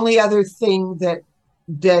 The only other thing that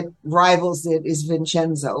rivals it is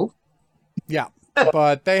Vincenzo. Yeah,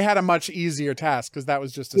 but they had a much easier task because that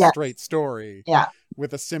was just a straight story. Yeah.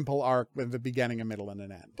 With a simple arc with a beginning, a middle, and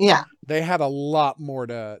an end. Yeah. They had a lot more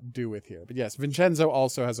to do with here. But yes, Vincenzo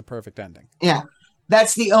also has a perfect ending. Yeah.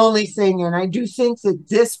 That's the only thing. And I do think that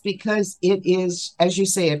this, because it is, as you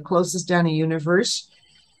say, it closes down a universe.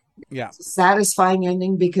 Yeah. It's a satisfying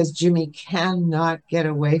ending because Jimmy cannot get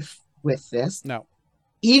away with this. No.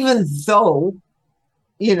 Even though,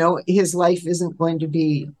 his life isn't going to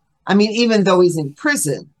be, even though he's in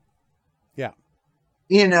prison. Yeah.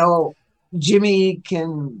 Jimmy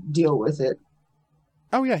can deal with it.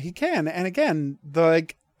 Oh yeah, he can. And again,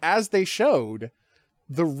 as they showed,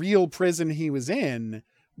 the real prison he was in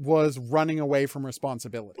was running away from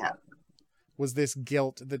responsibility. Yeah. Was this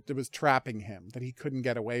guilt that was trapping him, that he couldn't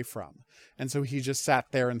get away from. And so he just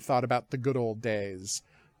sat there and thought about the good old days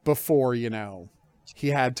before, he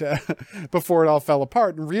had to, before it all fell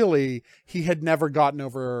apart. And really, he had never gotten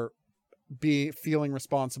over feeling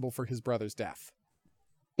responsible for his brother's death.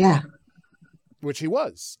 Yeah. Which he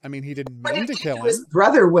was. He didn't mean to kill him. His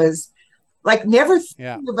brother was never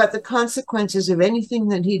thinking about the consequences of anything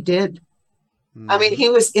that he did. He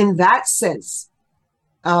was, in that sense,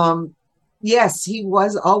 yes, he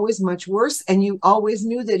was always much worse. And you always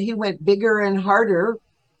knew that he went bigger and harder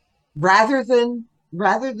rather than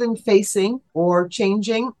facing or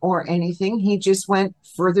changing or anything. He just went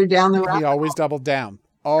further down the road. He always doubled down.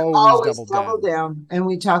 Always doubled down. And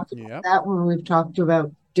we talked about that when we've talked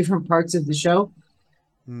about different parts of the show.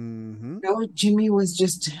 Jimmy was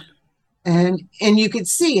just, and you could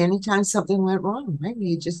see anytime something went wrong, right?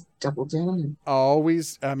 He just doubled down.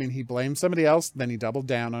 Always, he blamed somebody else, then he doubled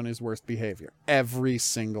down on his worst behavior every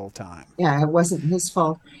single time. Yeah, it wasn't his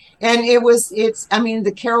fault. And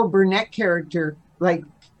the Carol Burnett character,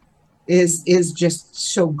 is just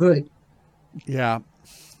so good. Yeah.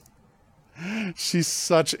 It's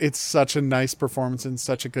such a nice performance and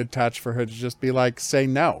such a good touch for her to just be say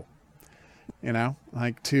no,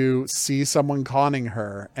 to see someone conning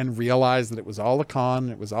her and realize that it was all a con,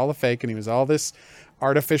 it was all a fake, and he was all this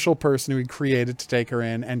artificial person who he created to take her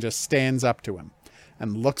in, and just stands up to him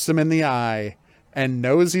and looks him in the eye and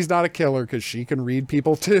knows he's not a killer because she can read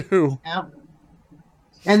people too. Yeah.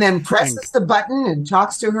 And then presses the button and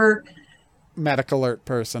talks to her medic alert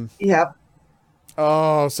person. Yep.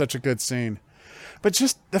 Oh, such a good scene. But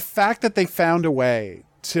just the fact that they found a way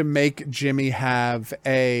to make Jimmy have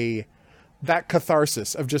that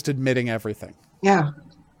catharsis of just admitting everything. Yeah.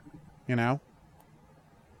 You know?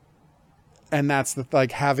 And that's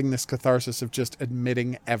like having this catharsis of just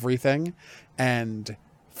admitting everything and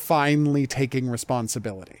finally taking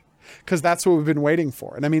responsibility. Because that's what we've been waiting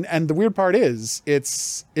for. And I mean, and the weird part is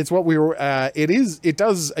it's what we were, it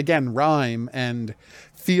does again rhyme and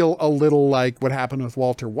feel a little like what happened with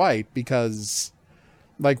Walter White, because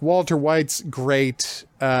like Walter White's great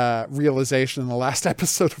realization in the last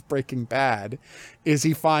episode of Breaking Bad is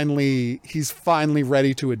he's finally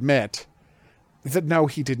ready to admit that no,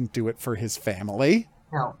 he didn't do it for his family.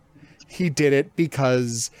 No. He did it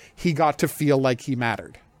because he got to feel like he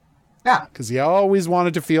mattered. Yeah. Because he always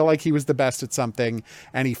wanted to feel like he was the best at something,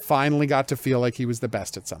 and he finally got to feel like he was the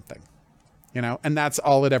best at something. You know? And that's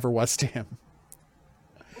all it ever was to him.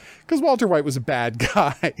 Because Walter White was a bad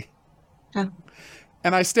guy. Yeah.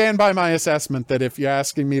 And I stand by my assessment that if you're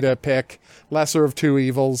asking me to pick lesser of two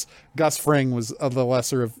evils, Gus Fring was the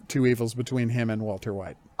lesser of two evils between him and Walter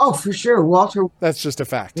White. Oh, for sure. Walter. That's just a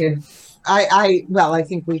fact. Yeah. I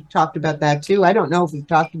think we talked about that too. I don't know if we've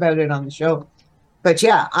talked about it on the show, but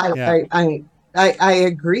yeah, I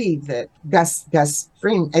agree that Gus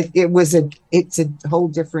Fring, it's a whole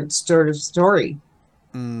different sort of story.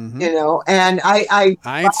 Mm-hmm. You know, and I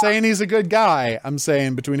ain't saying he's a good guy. I'm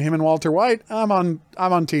saying between him and Walter White, I'm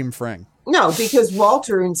on Team Fring. No, because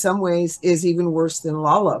Walter in some ways is even worse than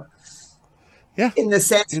Lalo. Yeah. In the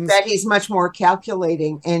sense that he's much more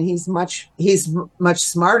calculating and he's much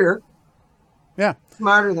smarter. Yeah.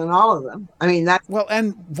 Smarter than all of them. I mean, that's... Well,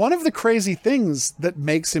 and one of the crazy things that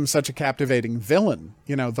makes him such a captivating villain,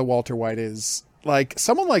 you know, the Walter White is, like,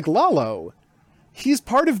 someone like Lalo, he's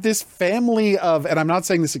part of this family of, and I'm not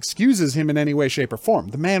saying this excuses him in any way, shape, or form.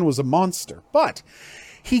 The man was a monster. But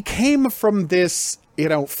he came from this, you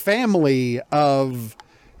know, family of,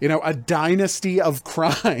 you know, a dynasty of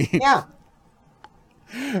crime. Yeah.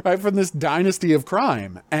 Right, from this dynasty of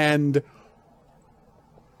crime. And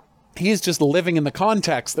he's just living in the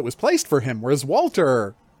context that was placed for him, whereas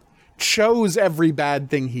Walter chose every bad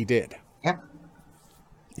thing he did. Yeah.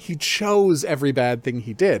 He chose every bad thing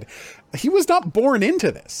he did. He was not born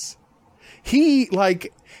into this. He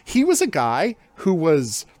was a guy who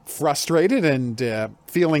was frustrated and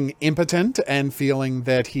feeling impotent and feeling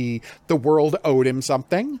that the world owed him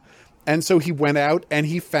something. And so he went out and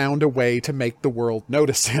he found a way to make the world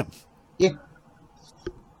notice him. Yeah.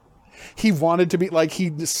 He wanted to be, like,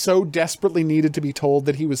 he so desperately needed to be told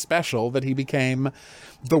that he was special that he became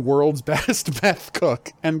the world's best meth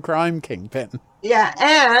cook and crime kingpin. Yeah,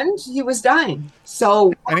 and he was dying.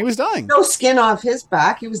 And he was dying. No skin off his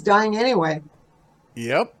back. He was dying anyway.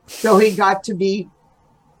 Yep. So he got to be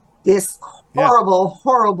this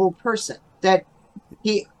horrible person that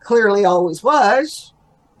he clearly always was.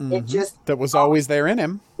 Mm-hmm. It just... That was always there in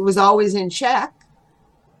him. It was always in check.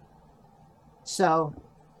 So...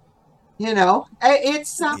 You know,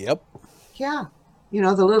 it's... Yep. Yeah. You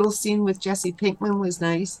know, the little scene with Jesse Pinkman was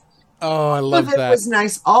nice. Oh, I love that. It was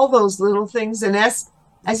nice. All those little things. And as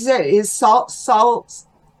I said, is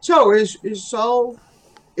Joe,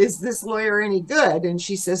 is this lawyer any good? And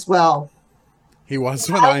she says, well... He was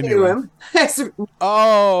when I knew him.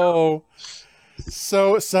 Oh,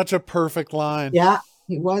 such a perfect line. Yeah,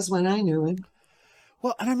 he was when I knew him.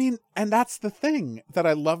 Well, and I mean, and that's the thing that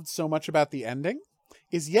I loved so much about the ending.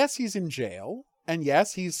 Is yes, he's in jail, and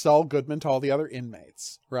yes, he's Saul Goodman to all the other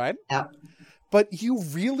inmates, right? Yeah. But you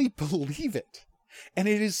really believe it. And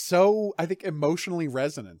it is so, I think, emotionally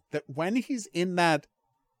resonant that when he's in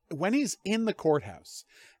the courthouse,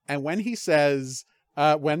 and when he says,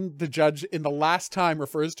 when the judge in the last time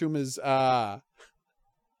refers to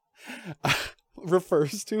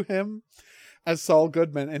him as Saul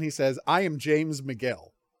Goodman, and he says, I am James McGill.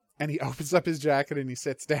 And he opens up his jacket and he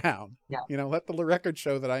sits down. Yeah. You know, let the record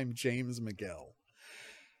show that I'm James McGill.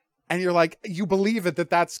 And you're like, you believe it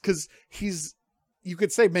that's because you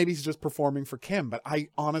could say maybe he's just performing for Kim, but I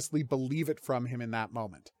honestly believe it from him in that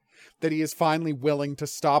moment. That he is finally willing to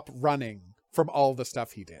stop running from all the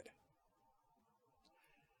stuff he did.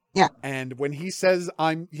 Yeah. And when he says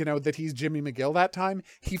that he's Jimmy McGill that time,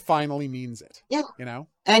 he finally means it. Yeah. You know?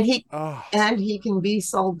 And he can be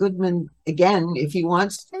Saul Goodman again if he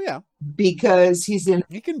wants. Oh yeah. Because he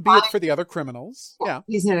can be it for the other criminals. Yeah.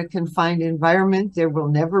 He's in a confined environment. There will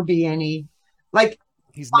never be any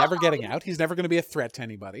he's never getting out. He's never going to be a threat to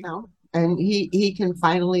anybody. No. And he can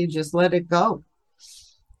finally just let it go.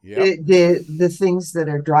 Yep. the things that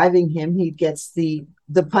are driving him. He gets the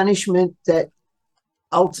punishment that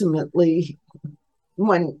ultimately,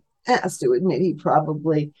 one has to admit, he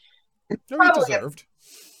probably No, he deserved.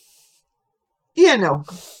 you know,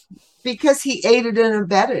 because he aided and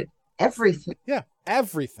abetted everything. Yeah,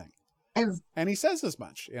 everything. And And he says as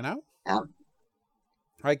much, you know? yeah.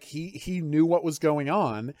 Like he knew what was going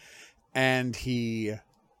on, and he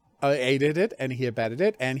aided it, and he abetted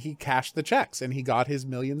it, and he cashed the checks, and he got his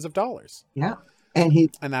millions of dollars. Yeah.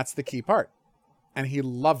 And that's the key part. And he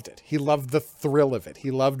loved it. He loved the thrill of it.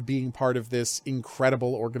 He loved being part of this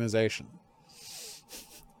incredible organization.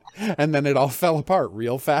 And then it all fell apart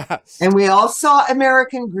real fast. And we all saw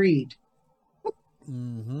American Greed.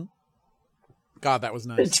 Mm-hmm. God, that was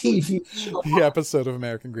nice. The TV show. The episode of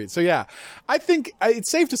American Greed. So yeah, I think it's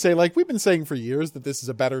safe to say, like we've been saying for years, that this is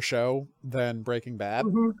a better show than Breaking Bad.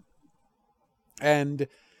 Mm-hmm. And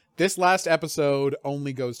this last episode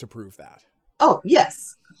only goes to prove that. Oh,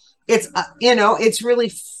 yes. It's, it's really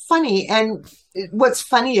funny. And what's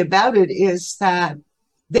funny about it is that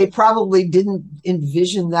they probably didn't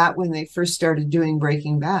envision that when they first started doing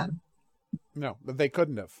Breaking Bad. No, they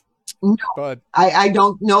couldn't have. No, but I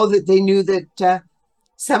don't know that they knew that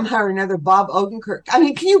somehow or another Bob Odenkirk. I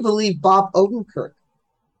mean, can you believe Bob Odenkirk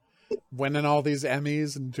winning all these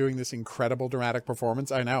Emmys and doing this incredible dramatic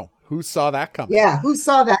performance? I know. Who saw that coming? Yeah, who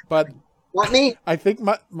saw that? But not me. I think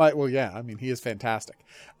my well, yeah, I mean, he is fantastic.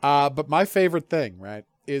 But my favorite thing, right,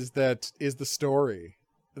 is the story.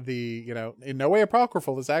 In no way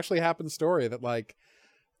apocryphal, this actually happened story that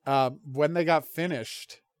when they got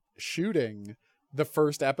finished shooting the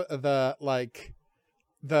first the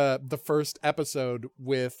first episode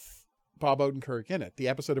with Bob Odenkirk in it, the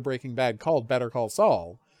episode of Breaking Bad called Better Call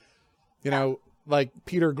Saul,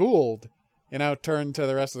 Peter Gould, turned to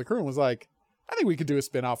the rest of the crew and was like, I think we could do a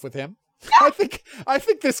spin-off with him. Yeah. I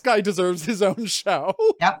think this guy deserves his own show.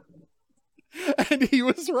 Yep. And he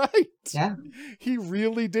was right. Yeah. He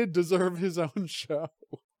really did deserve his own show.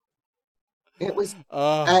 It was,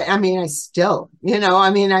 I'm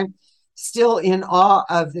still in awe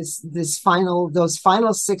of those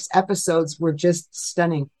final 6 episodes were just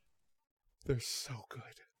stunning. They're so good.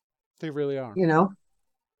 They really are. Yeah.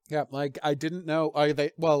 I didn't know. I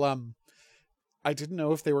didn't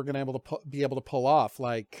know if they were going to be able to pull off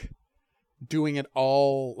doing it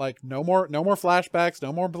all, no more flashbacks,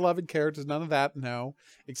 no more beloved characters, none of that. No,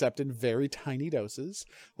 except in very tiny doses.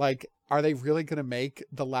 Are they really going to make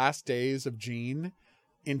the last days of Gene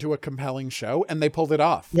into a compelling show? And they pulled it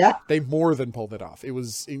off. Yeah. They more than pulled it off. It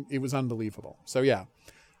was unbelievable. So yeah,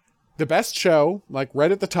 the best show,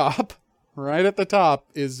 right at the top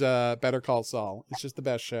is Better Call Saul. It's just the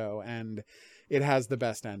best show, and it has the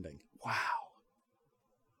best ending. Wow.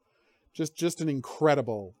 Just an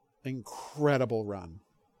incredible run.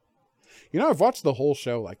 I've watched the whole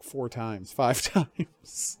show 5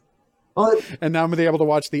 times. Well, and now I'm going to be able to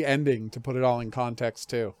watch the ending to put it all in context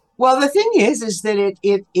too. Well, the thing is that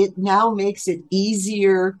it now makes it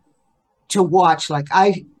easier to watch.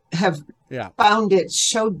 I have found it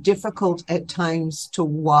so difficult at times to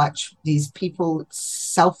watch these people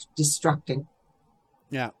self-destructing.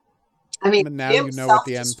 Yeah. I mean, but now you know what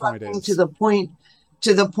the end point is.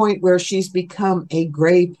 To the point where she's become a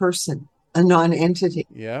gray person, a non-entity.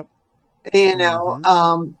 Yep.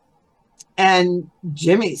 Mm-hmm. And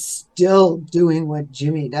Jimmy's still doing what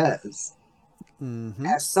Jimmy does. Mm-hmm.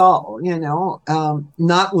 As Saul,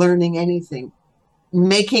 not learning anything,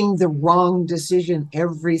 making the wrong decision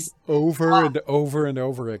over and over and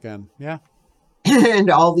over again. Yeah. And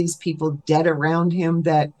all these people dead around him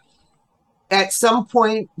that at some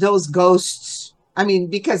point those ghosts,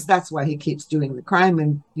 because that's why he keeps doing the crime,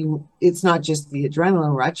 and it's not just the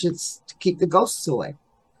adrenaline rush, it's to keep the ghosts away.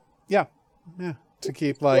 Yeah. Yeah. To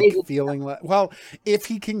keep feeling if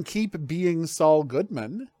he can keep being Saul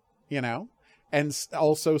Goodman, and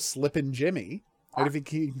also slipping Jimmy, but if he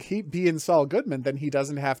can keep being Saul Goodman, then he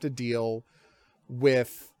doesn't have to deal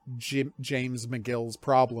with James McGill's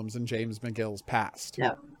problems and James McGill's past.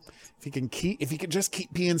 Yeah. If he can just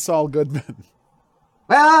keep being Saul Goodman.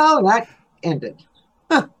 Well, that ended.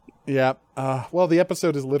 Huh. Yeah. Well, the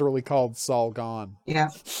episode is literally called Saul Gone. Yeah.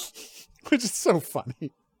 Which is so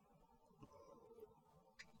funny.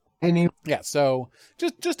 Yeah, so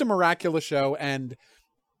just a miraculous show, and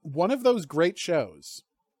one of those great shows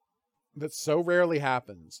that so rarely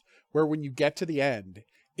happens, where when you get to the end,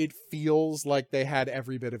 it feels like they had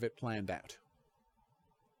every bit of it planned out.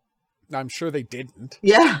 I'm sure they didn't.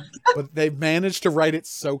 Yeah. But they've managed to write it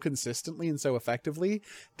so consistently and so effectively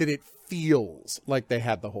that it feels like they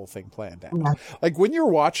had the whole thing planned out. Yeah. When you're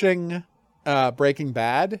watching Breaking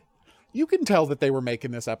Bad, you can tell that they were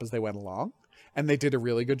making this up as they went along. And they did a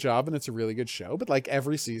really good job, and it's a really good show. But like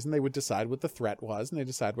every season, they would decide what the threat was, and they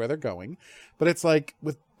decide where they're going. But it's like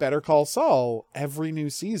with Better Call Saul, every new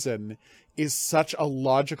season is such a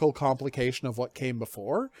logical complication of what came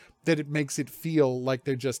before that it makes it feel like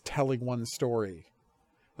they're just telling one story.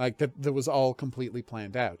 Like that was all completely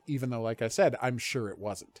planned out, even though, like I said, I'm sure it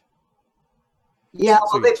wasn't. Yeah,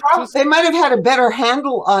 well, they might have had a better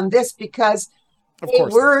handle on this because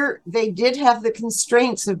they did have the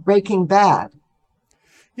constraints of Breaking Bad.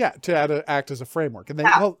 Yeah, to act as a framework. And then,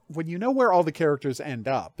 well, when you know where all the characters end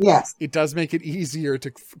up, yes, it does make it easier to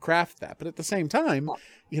craft that. But at the same time,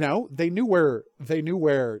 you know, they knew where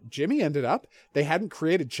Jimmy ended up. They hadn't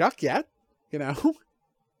created Chuck yet, you know.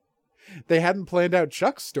 They hadn't planned out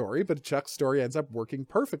Chuck's story, but Chuck's story ends up working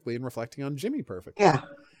perfectly and reflecting on Jimmy perfectly. Yeah.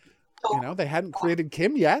 You know, they hadn't created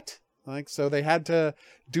Kim yet. Like, so they had to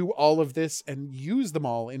do all of this and use them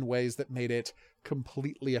all in ways that made it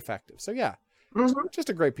completely effective. So yeah. Mm-hmm. Just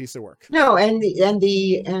a great piece of work. No, and the end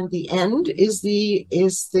is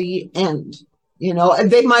the end. You know, and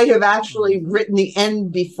they might have actually written the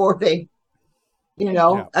end before they, you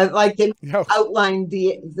know, like they outlined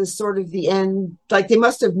the sort of the end. Like they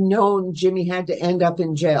must have known Jimmy had to end up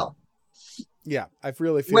in jail. Yeah, I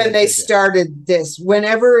really feel when they started this,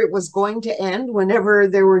 whenever it was going to end, whenever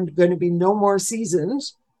there were going to be no more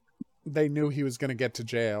seasons, they knew he was going to get to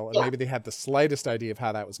jail, and maybe they had the slightest idea of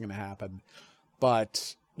how that was going to happen.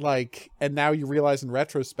 But like, and now you realize in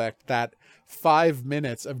retrospect that 5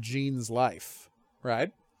 minutes of Gene's life,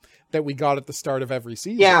 right, that we got at the start of every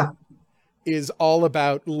season, is all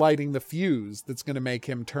about lighting the fuse that's going to make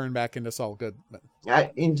him turn back into Saul Goodman.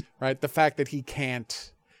 Right, the fact that he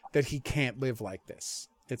can't live like this.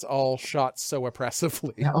 It's all shot so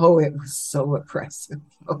oppressively. Oh, it was so oppressive.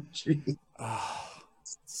 Oh, geez.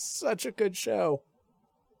 Such a good show.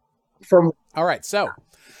 All right, so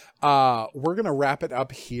we're going to wrap it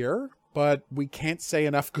up here, but we can't say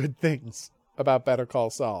enough good things about Better Call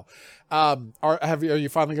Saul. Are you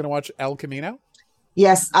finally going to watch El Camino?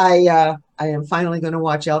 Yes, I am finally going to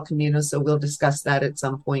watch El Camino, so we'll discuss that at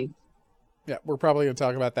some point. Yeah, we're probably going to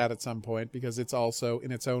talk about that at some point because it's also,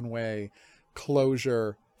 in its own way,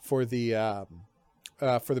 closure for the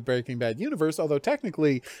Breaking Bad universe, although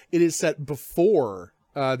technically it is set before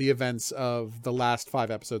the events of the last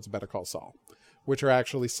 5 episodes of Better Call Saul, which are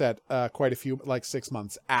actually set quite a few, like 6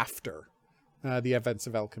 months after the events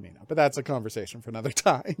of El Camino. But that's a conversation for another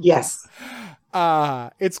time. Yes.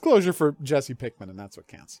 It's closure for Jesse Pinkman, and that's what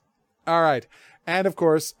counts. All right. And of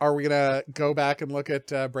course, are we going to go back and look at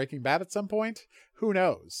Breaking Bad at some point? Who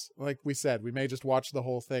knows? Like we said, we may just watch the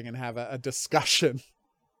whole thing and have a discussion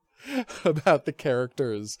about the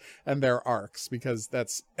characters and their arcs, because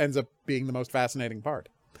that's ends up being the most fascinating part.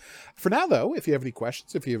 For now, though, if you have any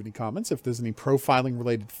questions, if you have any comments, if there's any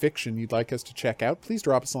profiling-related fiction you'd like us to check out, please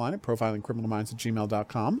drop us a line at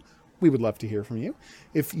profilingcriminalminds@gmail.com. We would love to hear from you.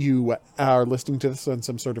 If you are listening to this on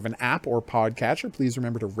some sort of an app or podcatcher, please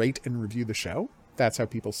remember to rate and review the show. That's how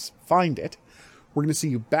people find it. We're going to see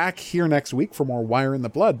you back here next week for more Wire in the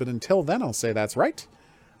Blood, but until then, I'll say that's right.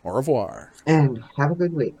 Au revoir. And have a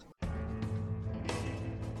good week.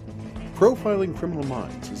 Profiling Criminal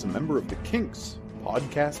Minds is a member of the Kinks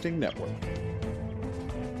Podcasting Network.